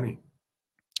beat Miami.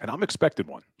 And I'm expecting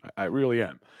one. I really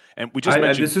am. And we just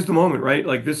mentioned this is the moment, right?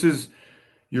 Like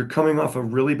you're coming off a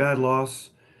really bad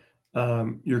loss.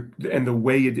 And the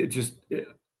way you did, just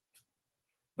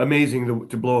amazing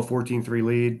to blow a 14-3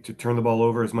 lead, to turn the ball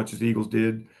over as much as the Eagles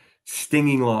did.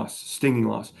 Stinging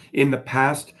loss. In the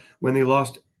past, when they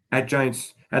lost at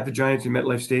the Giants in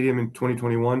MetLife Stadium in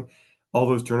 2021, all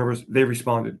those turnovers, they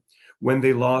responded. When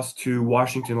they lost to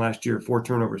Washington last year, 4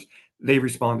 turnovers, they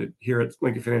responded here at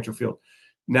Lincoln Financial Field.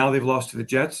 Now they've lost to the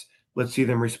Jets. Let's see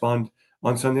them respond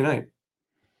on Sunday night.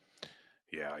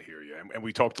 Yeah, I hear you. And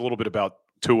we talked a little bit about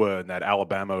Tua and that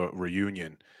Alabama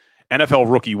reunion.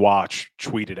 NFL Rookie Watch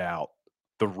tweeted out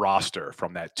the roster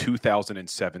from that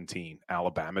 2017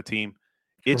 Alabama team.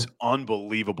 It's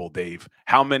unbelievable, Dave,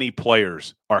 how many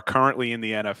players are currently in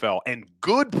the NFL, and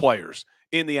good players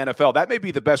in the NFL. That may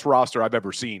be the best roster I've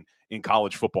ever seen in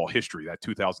college football history, that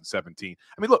 2017.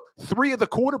 I mean, look, 3 of the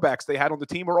quarterbacks they had on the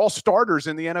team are all starters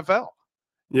in the NFL.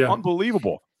 Yeah.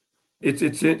 Unbelievable. And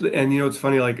it's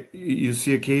funny, like you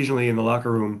see occasionally in the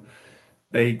locker room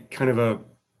a kind of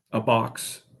a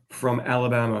box from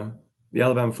Alabama, the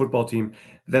Alabama football team,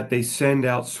 that they send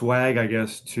out swag, I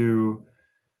guess, to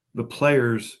the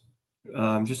players.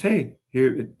 Just, hey,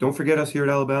 here, don't forget us here at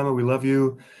Alabama. We love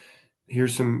you.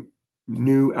 Here's some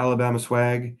new Alabama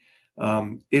swag.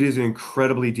 It is an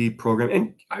incredibly deep program.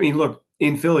 And I mean, look,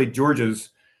 in Philly, Georgia's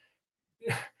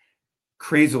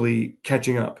crazily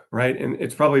catching up, right? And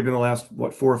it's probably been the last,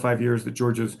 4 or 5 years that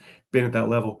Georgia's been at that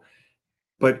level.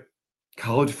 But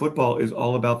college football is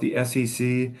all about the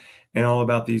SEC and all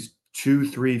about these 2,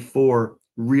 3, 4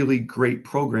 really great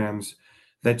programs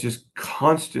that just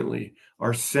constantly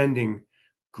are sending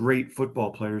great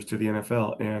football players to the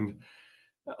NFL. And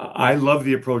I love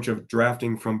the approach of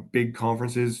drafting from big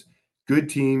conferences, good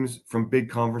teams from big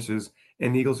conferences,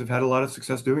 and the Eagles have had a lot of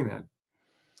success doing that.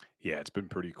 Yeah, it's been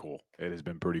pretty cool. It has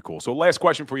been pretty cool. So last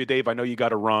question for you, Dave. I know you got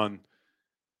to run.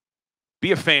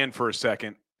 Be a fan for a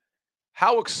second.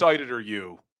 How excited are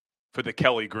you for the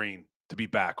Kelly Green to be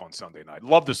back on Sunday night?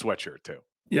 Love the sweatshirt too.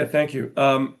 Yeah, thank you.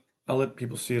 I'll let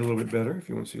people see it a little bit better. If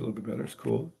you want to see a little bit better, it's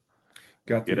cool.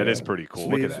 Got the, that is pretty cool.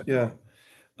 sleeves. Look at that.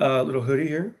 Yeah. Little hoodie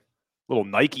here. Little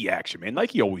Nike action, man.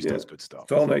 Nike always does good stuff.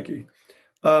 It's all Nike.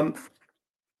 I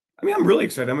mean, I'm really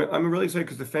excited. I'm really excited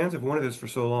because the fans have wanted this for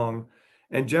so long.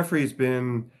 And Jeffrey's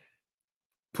been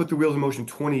put the wheels in motion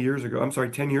 10 years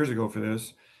ago for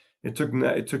this. It took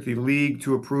the league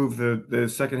to approve the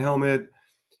second helmet.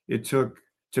 It took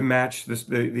to match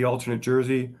the alternate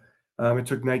jersey. It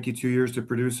took Nike 2 years to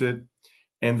produce it.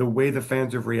 And the way the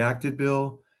fans have reacted,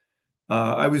 Bill,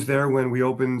 I was there when we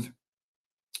opened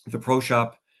the pro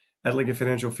shop at Lincoln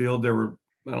Financial Field. There were,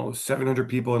 700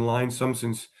 people in line, some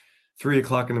since 3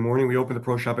 o'clock in the morning. We opened the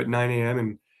pro shop at 9 a.m.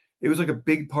 and it was like a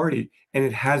big party, and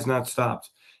it has not stopped.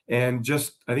 And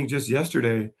I think just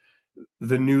yesterday,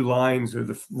 the new lines are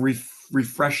the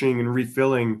refreshing and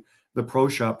refilling the pro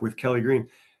shop with Kelly Green.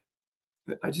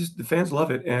 The fans love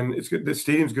it, and it's good. The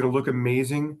stadium's going to look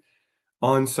amazing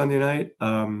on Sunday night.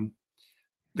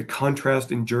 The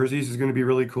contrast in jerseys is going to be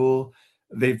really cool.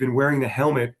 They've been wearing the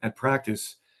helmet at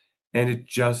practice, and it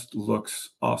just looks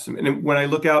awesome. And when I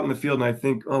look out in the field and I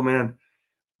think, oh man,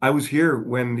 I was here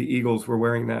when the Eagles were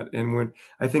wearing that. And when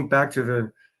I think back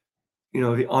to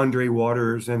the Andre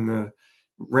Waters and the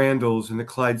Randalls and the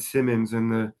Clyde Simmons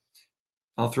and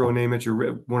I'll throw a name at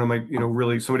you. One of my,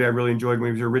 really somebody I really enjoyed when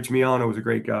he was here. Rich Miano was a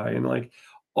great guy. And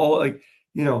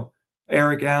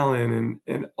Eric Allen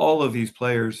and all of these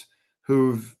players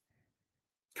who've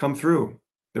come through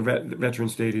the Veteran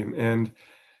Stadium. And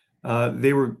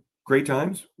they were great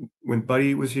times when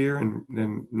Buddy was here, and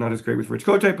then not as great with Rich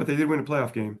Kotite, but they did win a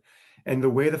playoff game. And the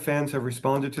way the fans have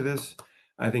responded to this,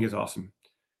 I think is awesome.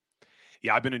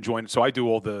 Yeah, I've been enjoying it. So I do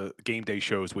all the game day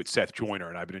shows with Seth Joyner,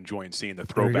 and I've been enjoying seeing the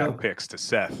throwback picks to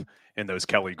Seth in those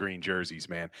Kelly Green jerseys,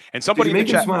 man. And somebody did you in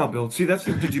make the him smile, Bill? See,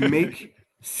 did you make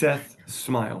Seth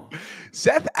smile?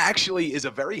 Seth actually is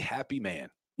a very happy man.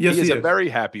 Yes, he is a very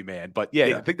happy man. But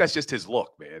yeah, I think that's just his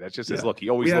look, man. That's just his look. He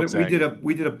always looks angry.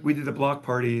 We did a block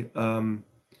party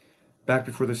back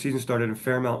before the season started on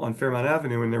Fairmount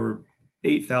Avenue, and there were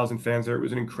 8,000 fans there. It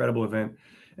was an incredible event.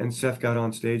 And Seth got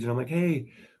on stage, and I'm like,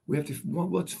 hey,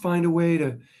 let's find a way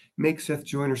to make Seth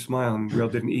Joyner smile. And we all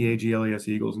did an EAGLES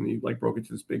Eagles, and he broke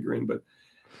into this big grin. But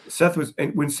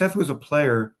when Seth was a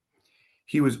player,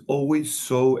 he was always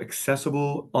so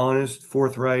accessible, honest,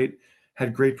 forthright,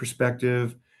 had great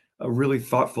perspective, really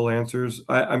thoughtful answers.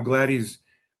 I'm glad he's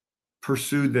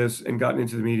pursued this and gotten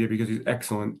into the media because he's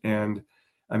excellent. And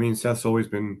I mean, Seth's always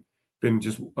been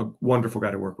just a wonderful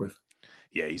guy to work with.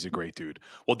 Yeah, he's a great dude.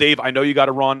 Well, Dave, I know you got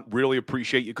to run. Really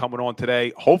appreciate you coming on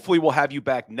today. Hopefully we'll have you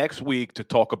back next week to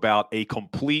talk about a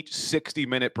complete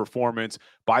 60-minute performance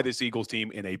by this Eagles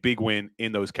team in a big win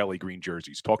in those Kelly Green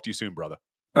jerseys. Talk to you soon, brother.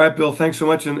 All right, Bill, thanks so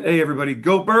much. And hey, everybody,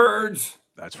 go Birds!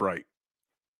 That's right.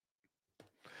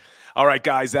 All right,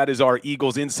 guys, that is our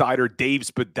Eagles insider, Dave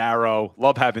Spadaro.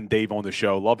 Love having Dave on the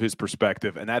show. Love his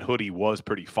perspective. And that hoodie was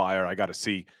pretty fire. I got to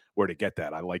see where to get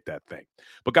that. I like that thing.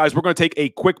 But, guys, we're going to take a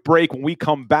quick break. When we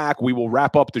come back, we will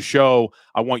wrap up the show.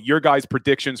 I want your guys'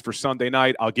 predictions for Sunday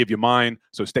night. I'll give you mine.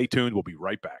 So stay tuned. We'll be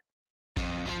right back.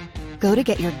 Go to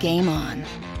get your game on.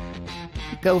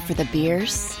 Go for the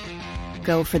beers.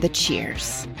 Go for the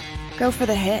cheers. Go for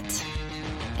the hit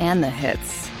and the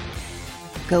hits.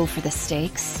 Go for the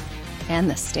stakes and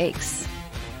the stakes.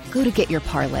 Go to get your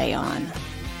parlay on.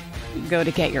 Go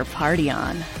to get your party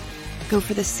on. Go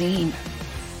for the scene.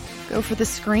 Go for the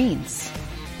screens.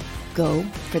 Go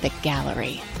for the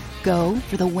gallery. Go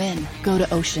for the win. Go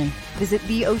to Ocean. Visit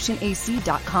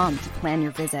theoceanac.com to plan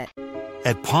your visit.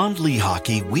 At Pond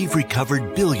Lehocky, we've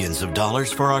recovered billions of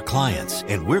dollars for our clients,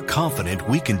 and we're confident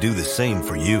we can do the same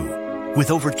for you.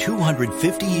 With over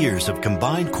 250 years of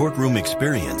combined courtroom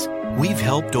experience, we've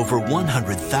helped over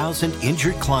 100,000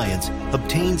 injured clients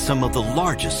obtain some of the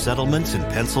largest settlements in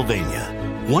Pennsylvania.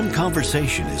 One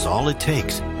conversation is all it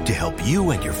takes to help you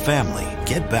and your family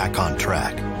get back on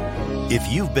track. If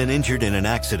you've been injured in an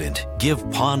accident, give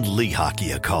Pond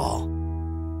Lehocky a call.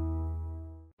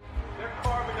 They're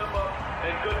carving them up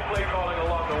and good play calling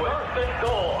along the way. First and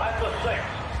goal at the 6.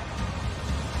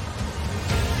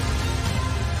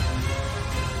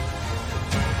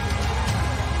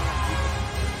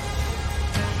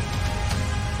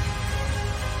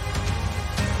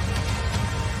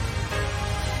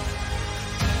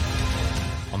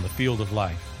 field of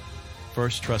life,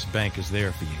 First Trust Bank is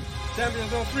there for you.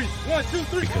 Champions on 3. 1, 2,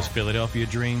 3. Because Philadelphia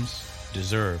dreams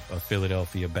deserve a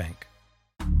Philadelphia bank.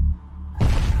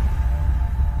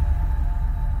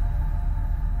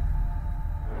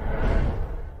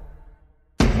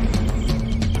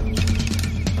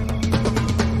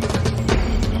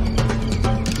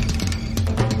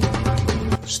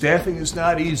 Staffing is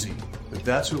not easy, but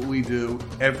that's what we do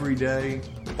every day,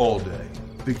 all day.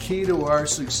 The key to our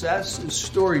success is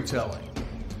storytelling,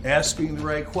 asking the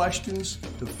right questions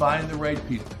to find the right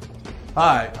people.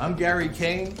 Hi, I'm Gary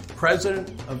Kane, president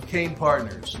of Kane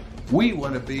Partners. We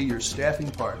want to be your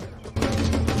staffing partner.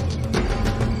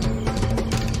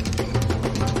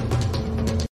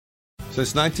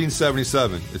 Since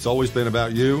 1977, it's always been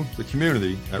about you, the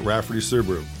community, at Rafferty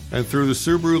Subaru. And through the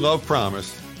Subaru Love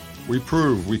Promise, we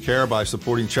prove we care by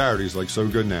supporting charities like So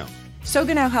Good Now. So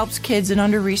Good Now helps kids in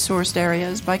under-resourced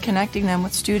areas by connecting them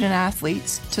with student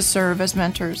athletes to serve as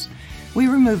mentors. We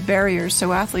remove barriers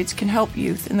so athletes can help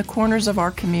youth in the corners of our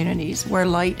communities where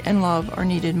light and love are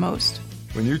needed most.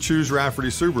 When you choose Rafferty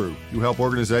Subaru, you help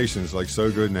organizations like So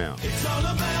Good Now. It's all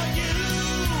about you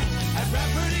at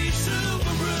Rafferty Subaru.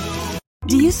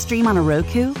 Do you stream on a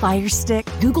Roku, Fire Stick,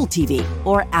 Google TV,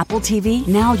 or Apple TV?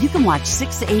 Now you can watch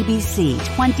 6ABC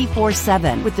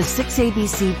 24/7 with the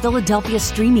 6ABC Philadelphia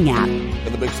streaming app. And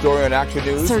the big story on Action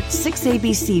News? Search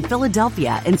 6ABC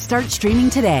Philadelphia and start streaming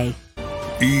today.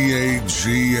 EAGLES,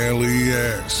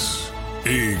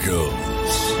 Eagles.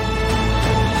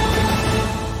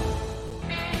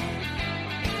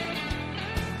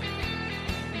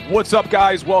 What's up,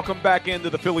 guys? Welcome back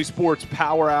into the Philly Sports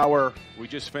Power Hour. We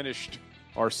just finished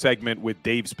our segment with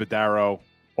Dave Spadaro.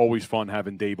 Always fun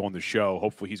having Dave on the show.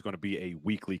 Hopefully he's going to be a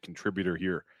weekly contributor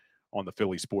here on the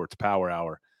Philly Sports Power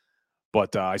Hour.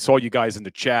 But I saw you guys in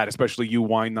the chat, especially you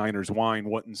Wine Niners Wine,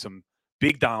 wanting some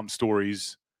Big Dom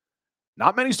stories.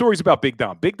 Not many stories about Big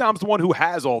Dom. Big Dom's the one who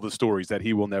has all the stories that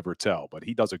he will never tell, but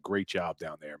he does a great job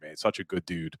down there, man. Such a good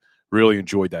dude. Really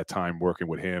enjoyed that time working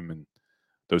with him and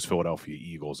those Philadelphia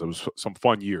Eagles. It was some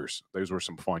fun years. Those were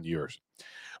some fun years.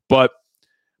 But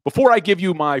before I give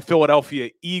you my Philadelphia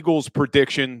Eagles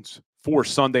predictions for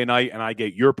Sunday night and I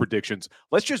get your predictions,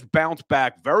 let's just bounce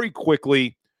back very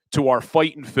quickly to our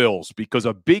Fightin' Phils because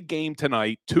a big game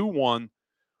tonight, 2-1.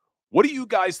 What do you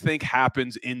guys think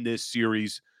happens in this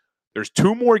series? There's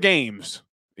 2 more games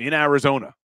in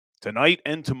Arizona, tonight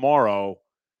and tomorrow.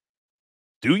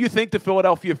 Do you think the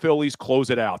Philadelphia Phillies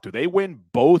close it out? Do they win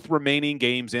both remaining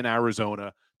games in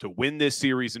Arizona to win this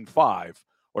series in 5?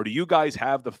 Or do you guys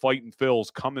have the Fightin' Phils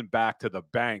coming back to the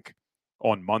bank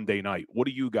on Monday night? What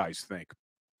do you guys think?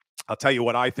 I'll tell you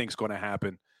what I think is going to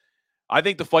happen. I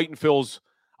think the Fightin' Phils,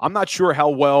 I'm not sure how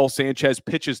well Sanchez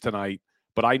pitches tonight,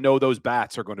 but I know those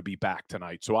bats are going to be back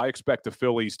tonight. So I expect the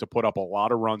Phillies to put up a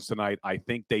lot of runs tonight. I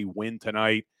think they win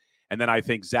tonight. And then I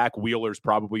think Zach Wheeler's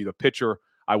probably the pitcher,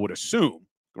 I would assume,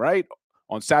 right?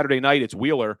 On Saturday night, it's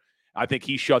Wheeler. I think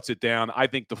he shuts it down. I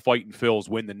think the Fightin' Phils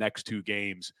win the next 2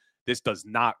 games. This does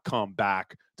not come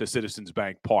back to Citizens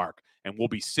Bank Park. And we'll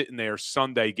be sitting there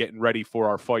Sunday getting ready for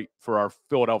our fight for our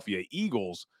Philadelphia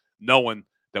Eagles, knowing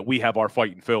that we have our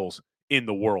Fightin' Phils in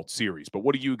the World Series. But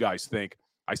what do you guys think?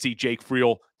 I see Jake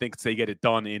Friel thinks they get it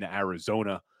done in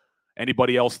Arizona.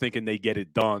 Anybody else thinking they get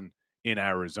it done in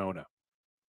Arizona?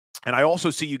 And I also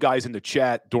see you guys in the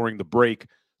chat during the break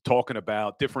talking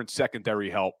about different secondary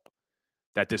help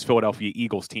that this Philadelphia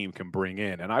Eagles team can bring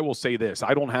in. And I will say this,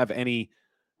 I don't have any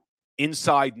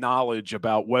inside knowledge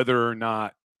about whether or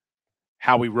not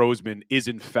Howie Roseman is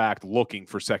in fact looking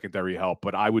for secondary help,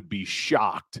 but I would be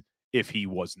shocked if he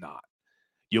was not.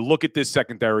 You look at this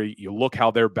secondary, you look how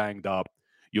they're banged up,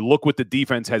 you look what the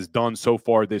defense has done so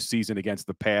far this season against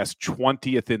the pass,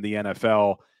 20th in the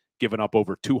NFL, giving up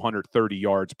over 230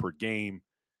 yards per game.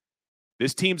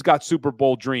 This team's got Super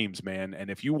Bowl dreams, man, and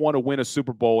if you want to win a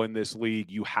Super Bowl in this league,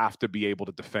 you have to be able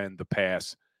to defend the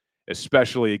pass,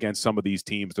 especially against some of these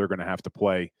teams they're going to have to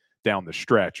play down the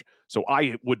stretch. So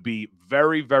I would be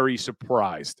very, very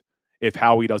surprised if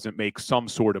Howie doesn't make some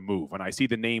sort of move. And I see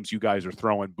the names you guys are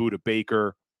throwing, Budda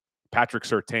Baker, Patrick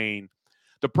Surtain.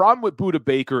 The problem with Budda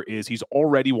Baker is he's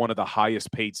already one of the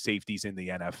highest paid safeties in the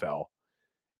NFL.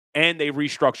 And they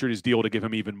restructured his deal to give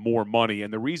him even more money.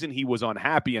 And the reason he was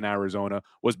unhappy in Arizona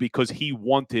was because he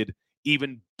wanted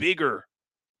even bigger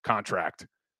contract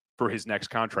for his next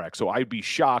contract. So I'd be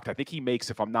shocked. I think he makes,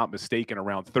 if I'm not mistaken,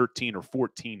 around $13 or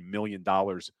 $14 million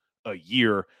a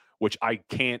year, which I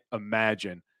can't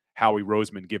imagine Howie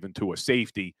Roseman given to a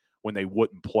safety when they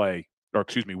wouldn't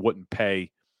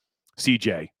pay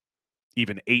CJ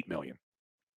even $8 million.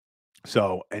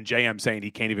 So, and JM saying he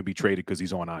can't even be traded because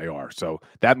he's on IR. So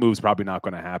that move's probably not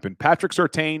going to happen. Patrick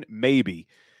Surtain, maybe.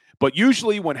 But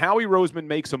usually when Howie Roseman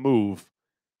makes a move,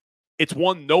 it's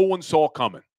one no one saw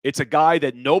coming. It's a guy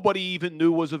that nobody even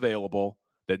knew was available,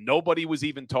 that nobody was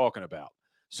even talking about.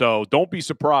 So don't be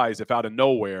surprised if out of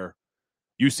nowhere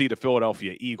you see the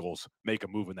Philadelphia Eagles make a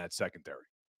move in that secondary.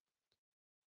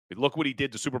 Look what he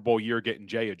did the Super Bowl year getting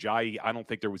Jay Ajayi. I don't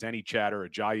think there was any chatter.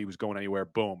 Ajayi was going anywhere.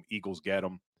 Boom, Eagles get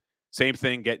him. Same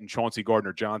thing getting Chauncey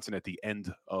Gardner-Johnson at the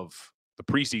end of the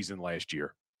preseason last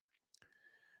year.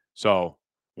 So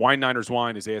Wine Niners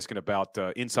Wine is asking about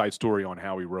inside story on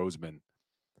Howie Roseman.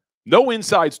 No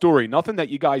inside story, nothing that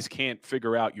you guys can't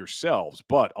figure out yourselves,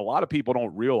 but a lot of people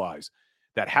don't realize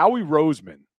that Howie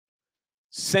Roseman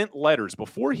sent letters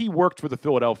before he worked for the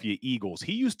Philadelphia Eagles.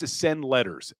 He used to send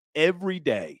letters every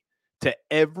day to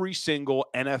every single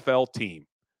NFL team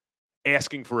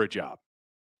asking for a job.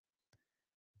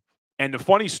 And the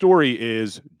funny story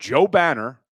is Joe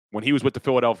Banner, when he was with the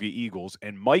Philadelphia Eagles,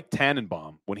 and Mike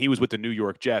Tannenbaum, when he was with the New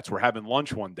York Jets, were having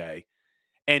lunch one day,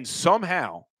 and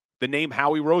somehow the name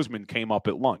Howie Roseman came up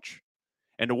at lunch.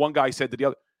 And the one guy said to the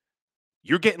other,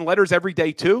 "You're getting letters every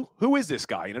day too? Who is this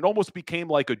guy?" And it almost became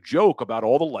like a joke about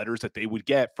all the letters that they would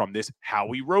get from this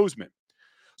Howie Roseman.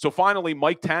 So finally,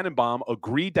 Mike Tannenbaum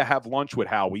agreed to have lunch with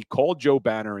Howie, called Joe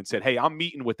Banner and said, "Hey, I'm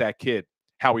meeting with that kid,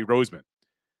 Howie Roseman."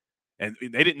 And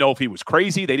they didn't know if he was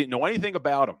crazy. They didn't know anything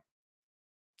about him.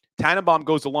 Tannenbaum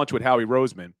goes to lunch with Howie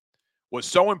Roseman, was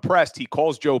so impressed, he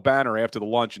calls Joe Banner after the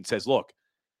lunch and says, "Look,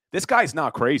 this guy's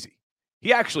not crazy.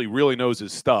 He actually really knows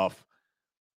his stuff.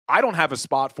 I don't have a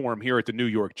spot for him here at the New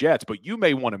York Jets, but you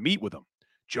may want to meet with him."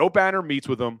 Joe Banner meets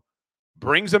with him,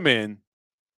 brings him in,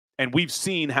 and we've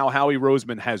seen how Howie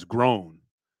Roseman has grown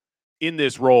in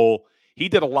this role. He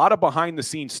did a lot of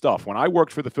behind-the-scenes stuff. When I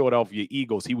worked for the Philadelphia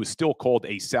Eagles, he was still called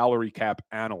a salary cap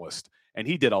analyst, and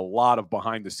he did a lot of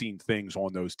behind-the-scene things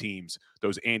on those teams,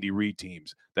 those Andy Reid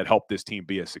teams, that helped this team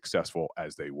be as successful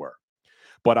as they were.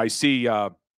 But I see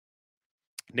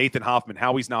Nathan Hoffman,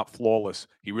 Howie's not flawless.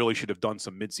 He really should have done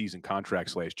some midseason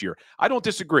contracts last year. I don't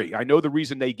disagree. I know the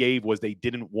reason they gave was they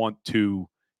didn't want to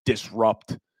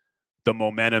disrupt the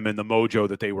momentum and the mojo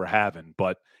that they were having.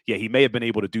 But, yeah, he may have been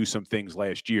able to do some things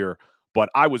last year. But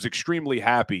I was extremely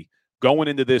happy going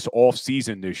into this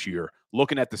offseason this year,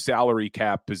 looking at the salary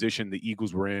cap position the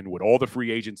Eagles were in with all the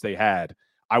free agents they had.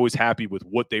 I was happy with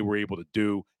what they were able to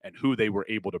do and who they were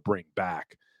able to bring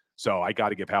back. So I got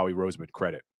to give Howie Roseman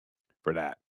credit for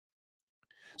that.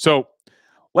 So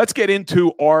let's get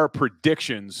into our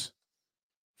predictions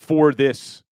for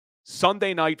this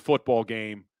Sunday night football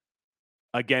game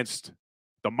against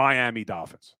the Miami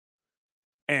Dolphins.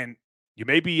 And you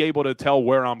may be able to tell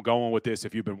where I'm going with this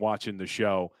if you've been watching the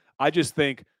show. I just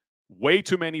think way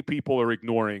too many people are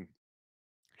ignoring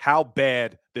how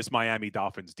bad this Miami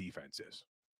Dolphins defense is.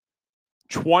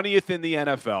 20th in the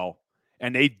NFL,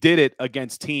 and they did it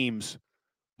against teams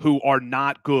who are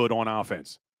not good on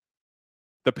offense.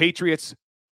 The Patriots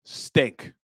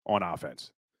stink on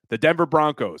offense. The Denver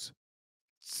Broncos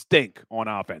stink on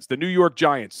offense. The New York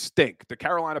Giants stink. The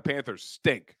Carolina Panthers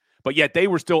stink. But yet they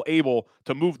were still able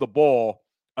to move the ball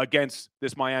against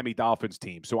this Miami Dolphins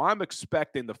team. So I'm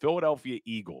expecting the Philadelphia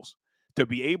Eagles to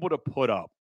be able to put up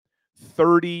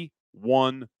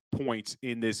 31 points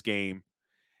in this game.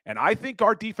 And I think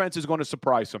our defense is going to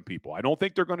surprise some people. I don't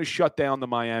think they're going to shut down the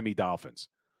Miami Dolphins.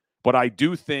 But I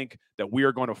do think that we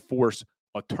are going to force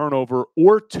a turnover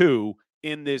or two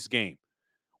in this game.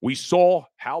 We saw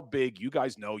how big, you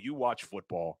guys know, you watch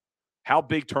football, how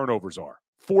big turnovers are.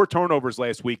 4 turnovers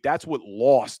last week. That's what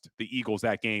lost the Eagles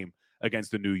that game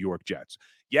against the New York Jets.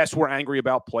 Yes, we're angry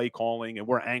about play calling, and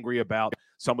we're angry about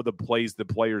some of the plays the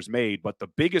players made, but the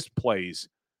biggest plays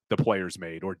the players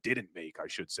made, or didn't make, I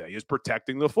should say, is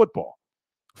protecting the football.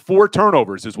 4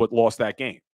 turnovers is what lost that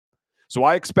game. So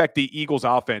I expect the Eagles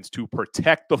offense to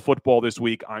protect the football this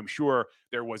week. I'm sure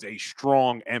there was a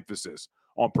strong emphasis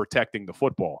on protecting the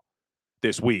football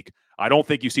this week. I don't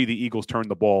think you see the Eagles turn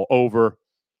the ball over.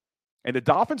 And the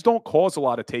Dolphins don't cause a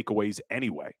lot of takeaways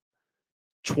anyway.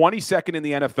 22nd in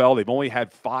the NFL. They've only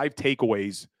had 5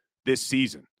 takeaways this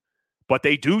season. But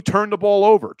they do turn the ball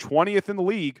over. 20th in the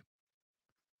league.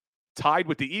 Tied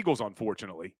with the Eagles,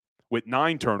 unfortunately, with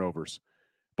 9 turnovers.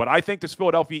 But I think this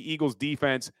Philadelphia Eagles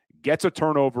defense gets a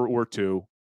turnover or 2.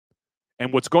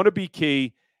 And what's going to be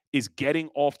key is getting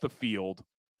off the field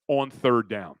on 3rd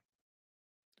down.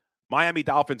 Miami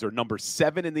Dolphins are number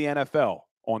 7 in the NFL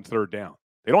on 3rd down.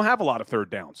 They don't have a lot of 3rd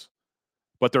downs,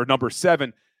 but they're number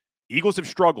 7. Eagles have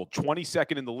struggled,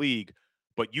 22nd in the league.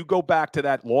 But you go back to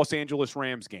that Los Angeles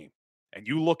Rams game, and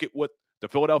you look at what the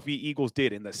Philadelphia Eagles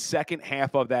did in the second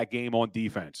half of that game on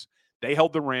defense. They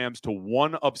held the Rams to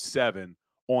 1 of 7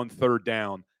 on third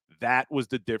down. That was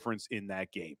the difference in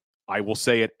that game. I will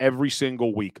say it every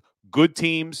single week. Good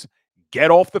teams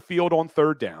get off the field on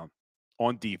third down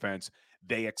on defense.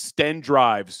 They extend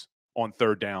drives on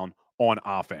third down on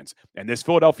offense. And this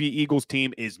Philadelphia Eagles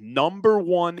team is number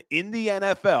 1 in the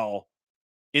NFL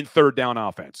in third down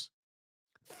offense.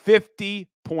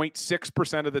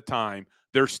 50.6% of the time,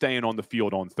 they're staying on the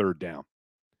field on third down.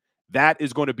 That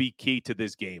is going to be key to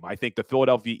this game. I think the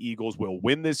Philadelphia Eagles will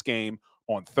win this game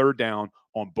on third down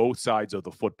on both sides of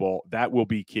the football. That will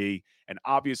be key. And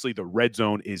obviously the red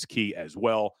zone is key as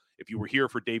well. If you were here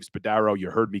for Dave Spadaro, you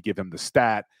heard me give him the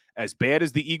stat. As bad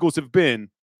as the Eagles have been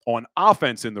on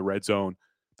offense in the red zone,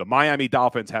 the Miami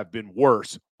Dolphins have been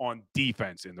worse on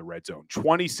defense in the red zone.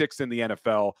 26th in the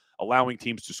NFL, allowing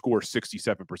teams to score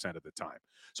 67% of the time.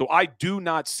 So I do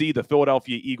not see the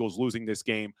Philadelphia Eagles losing this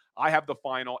game. I have the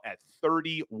final at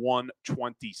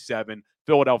 31-27.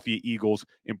 Philadelphia Eagles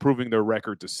improving their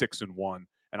record to 6-1,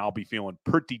 and I'll be feeling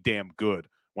pretty damn good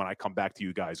when I come back to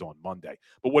you guys on Monday.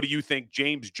 But what do you think?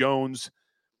 James Jones,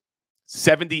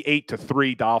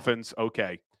 78-3 Dolphins.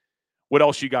 Okay. What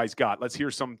else you guys got? Let's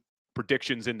hear some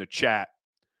predictions in the chat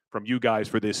from you guys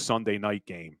for this Sunday night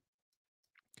game.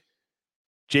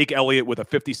 Jake Elliott with a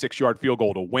 56-yard field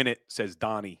goal to win it, says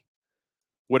Donnie.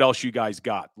 What else you guys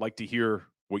got? Like to hear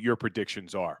what your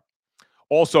predictions are.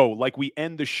 Also, like we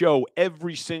end the show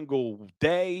every single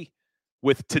day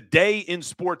with Today in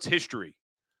Sports History.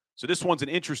 So this one's an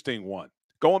interesting one.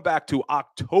 Going back to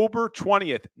October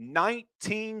 20th,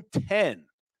 1910,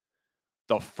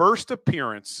 the first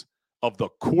appearance of the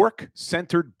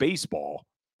cork-centered baseball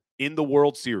in the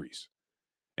World Series.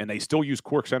 And they still use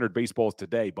cork-centered baseballs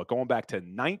today, but going back to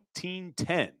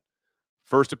 1910,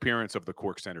 first appearance of the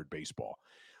cork-centered baseball.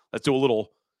 Let's do a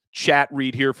little chat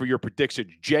read here for your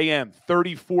predictions. JM,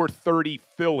 34-30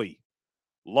 Philly.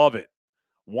 Love it.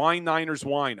 Wine Niners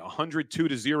Wine,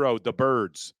 102-0 the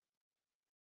Birds.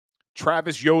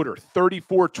 Travis Yoder,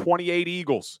 34-28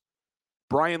 Eagles.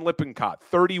 Brian Lippincott,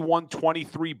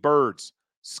 31-23 Birds.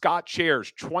 Scott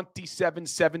Chairs,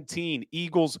 27-17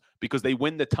 Eagles because they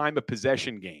win the time of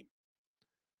possession game.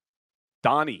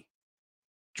 Donnie,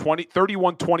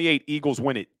 31-28 Eagles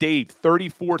win it. Dave,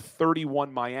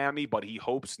 34-31 Miami, but he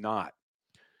hopes not.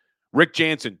 Rick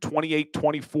Jansen,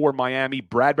 28-24 Miami.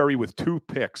 Bradbury with 2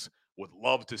 picks. Would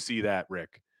love to see that,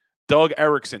 Rick. Doug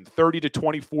Erickson,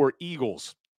 30-24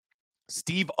 Eagles.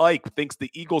 Steve Ike thinks the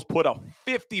Eagles put a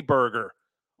 50-burger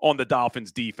on the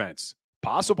Dolphins defense.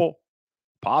 Possible.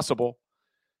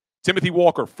 Timothy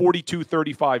Walker,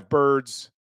 42-35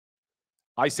 Birds.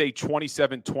 I say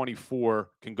 27-24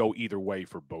 can go either way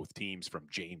for both teams from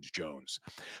James Jones.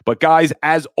 But guys,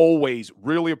 as always,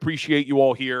 really appreciate you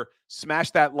all here.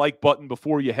 Smash that like button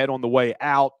before you head on the way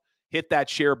out. Hit that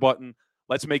share button.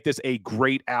 Let's make this a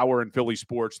great hour in Philly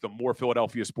sports. The more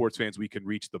Philadelphia sports fans we can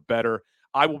reach, the better.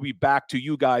 I will be back to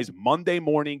you guys Monday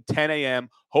morning, 10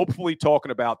 a.m., hopefully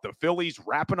talking about the Phillies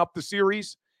wrapping up the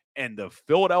series and the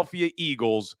Philadelphia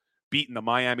Eagles beating the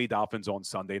Miami Dolphins on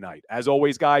Sunday night. As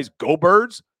always, guys, go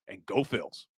Birds and go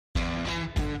Phils.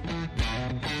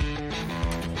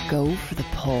 Go for the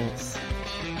pulls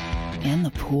and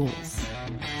the pools.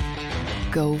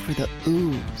 Go for the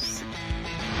oohs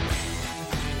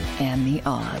and the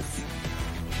ahs.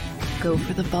 Go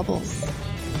for the bubbles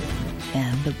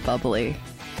and the bubbly.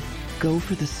 Go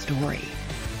for the story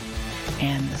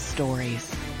and the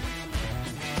stories.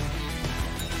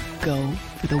 Go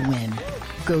for the win.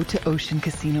 Go to Ocean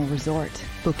Casino Resort.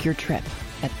 Book your trip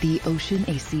at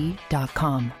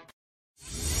theoceanac.com.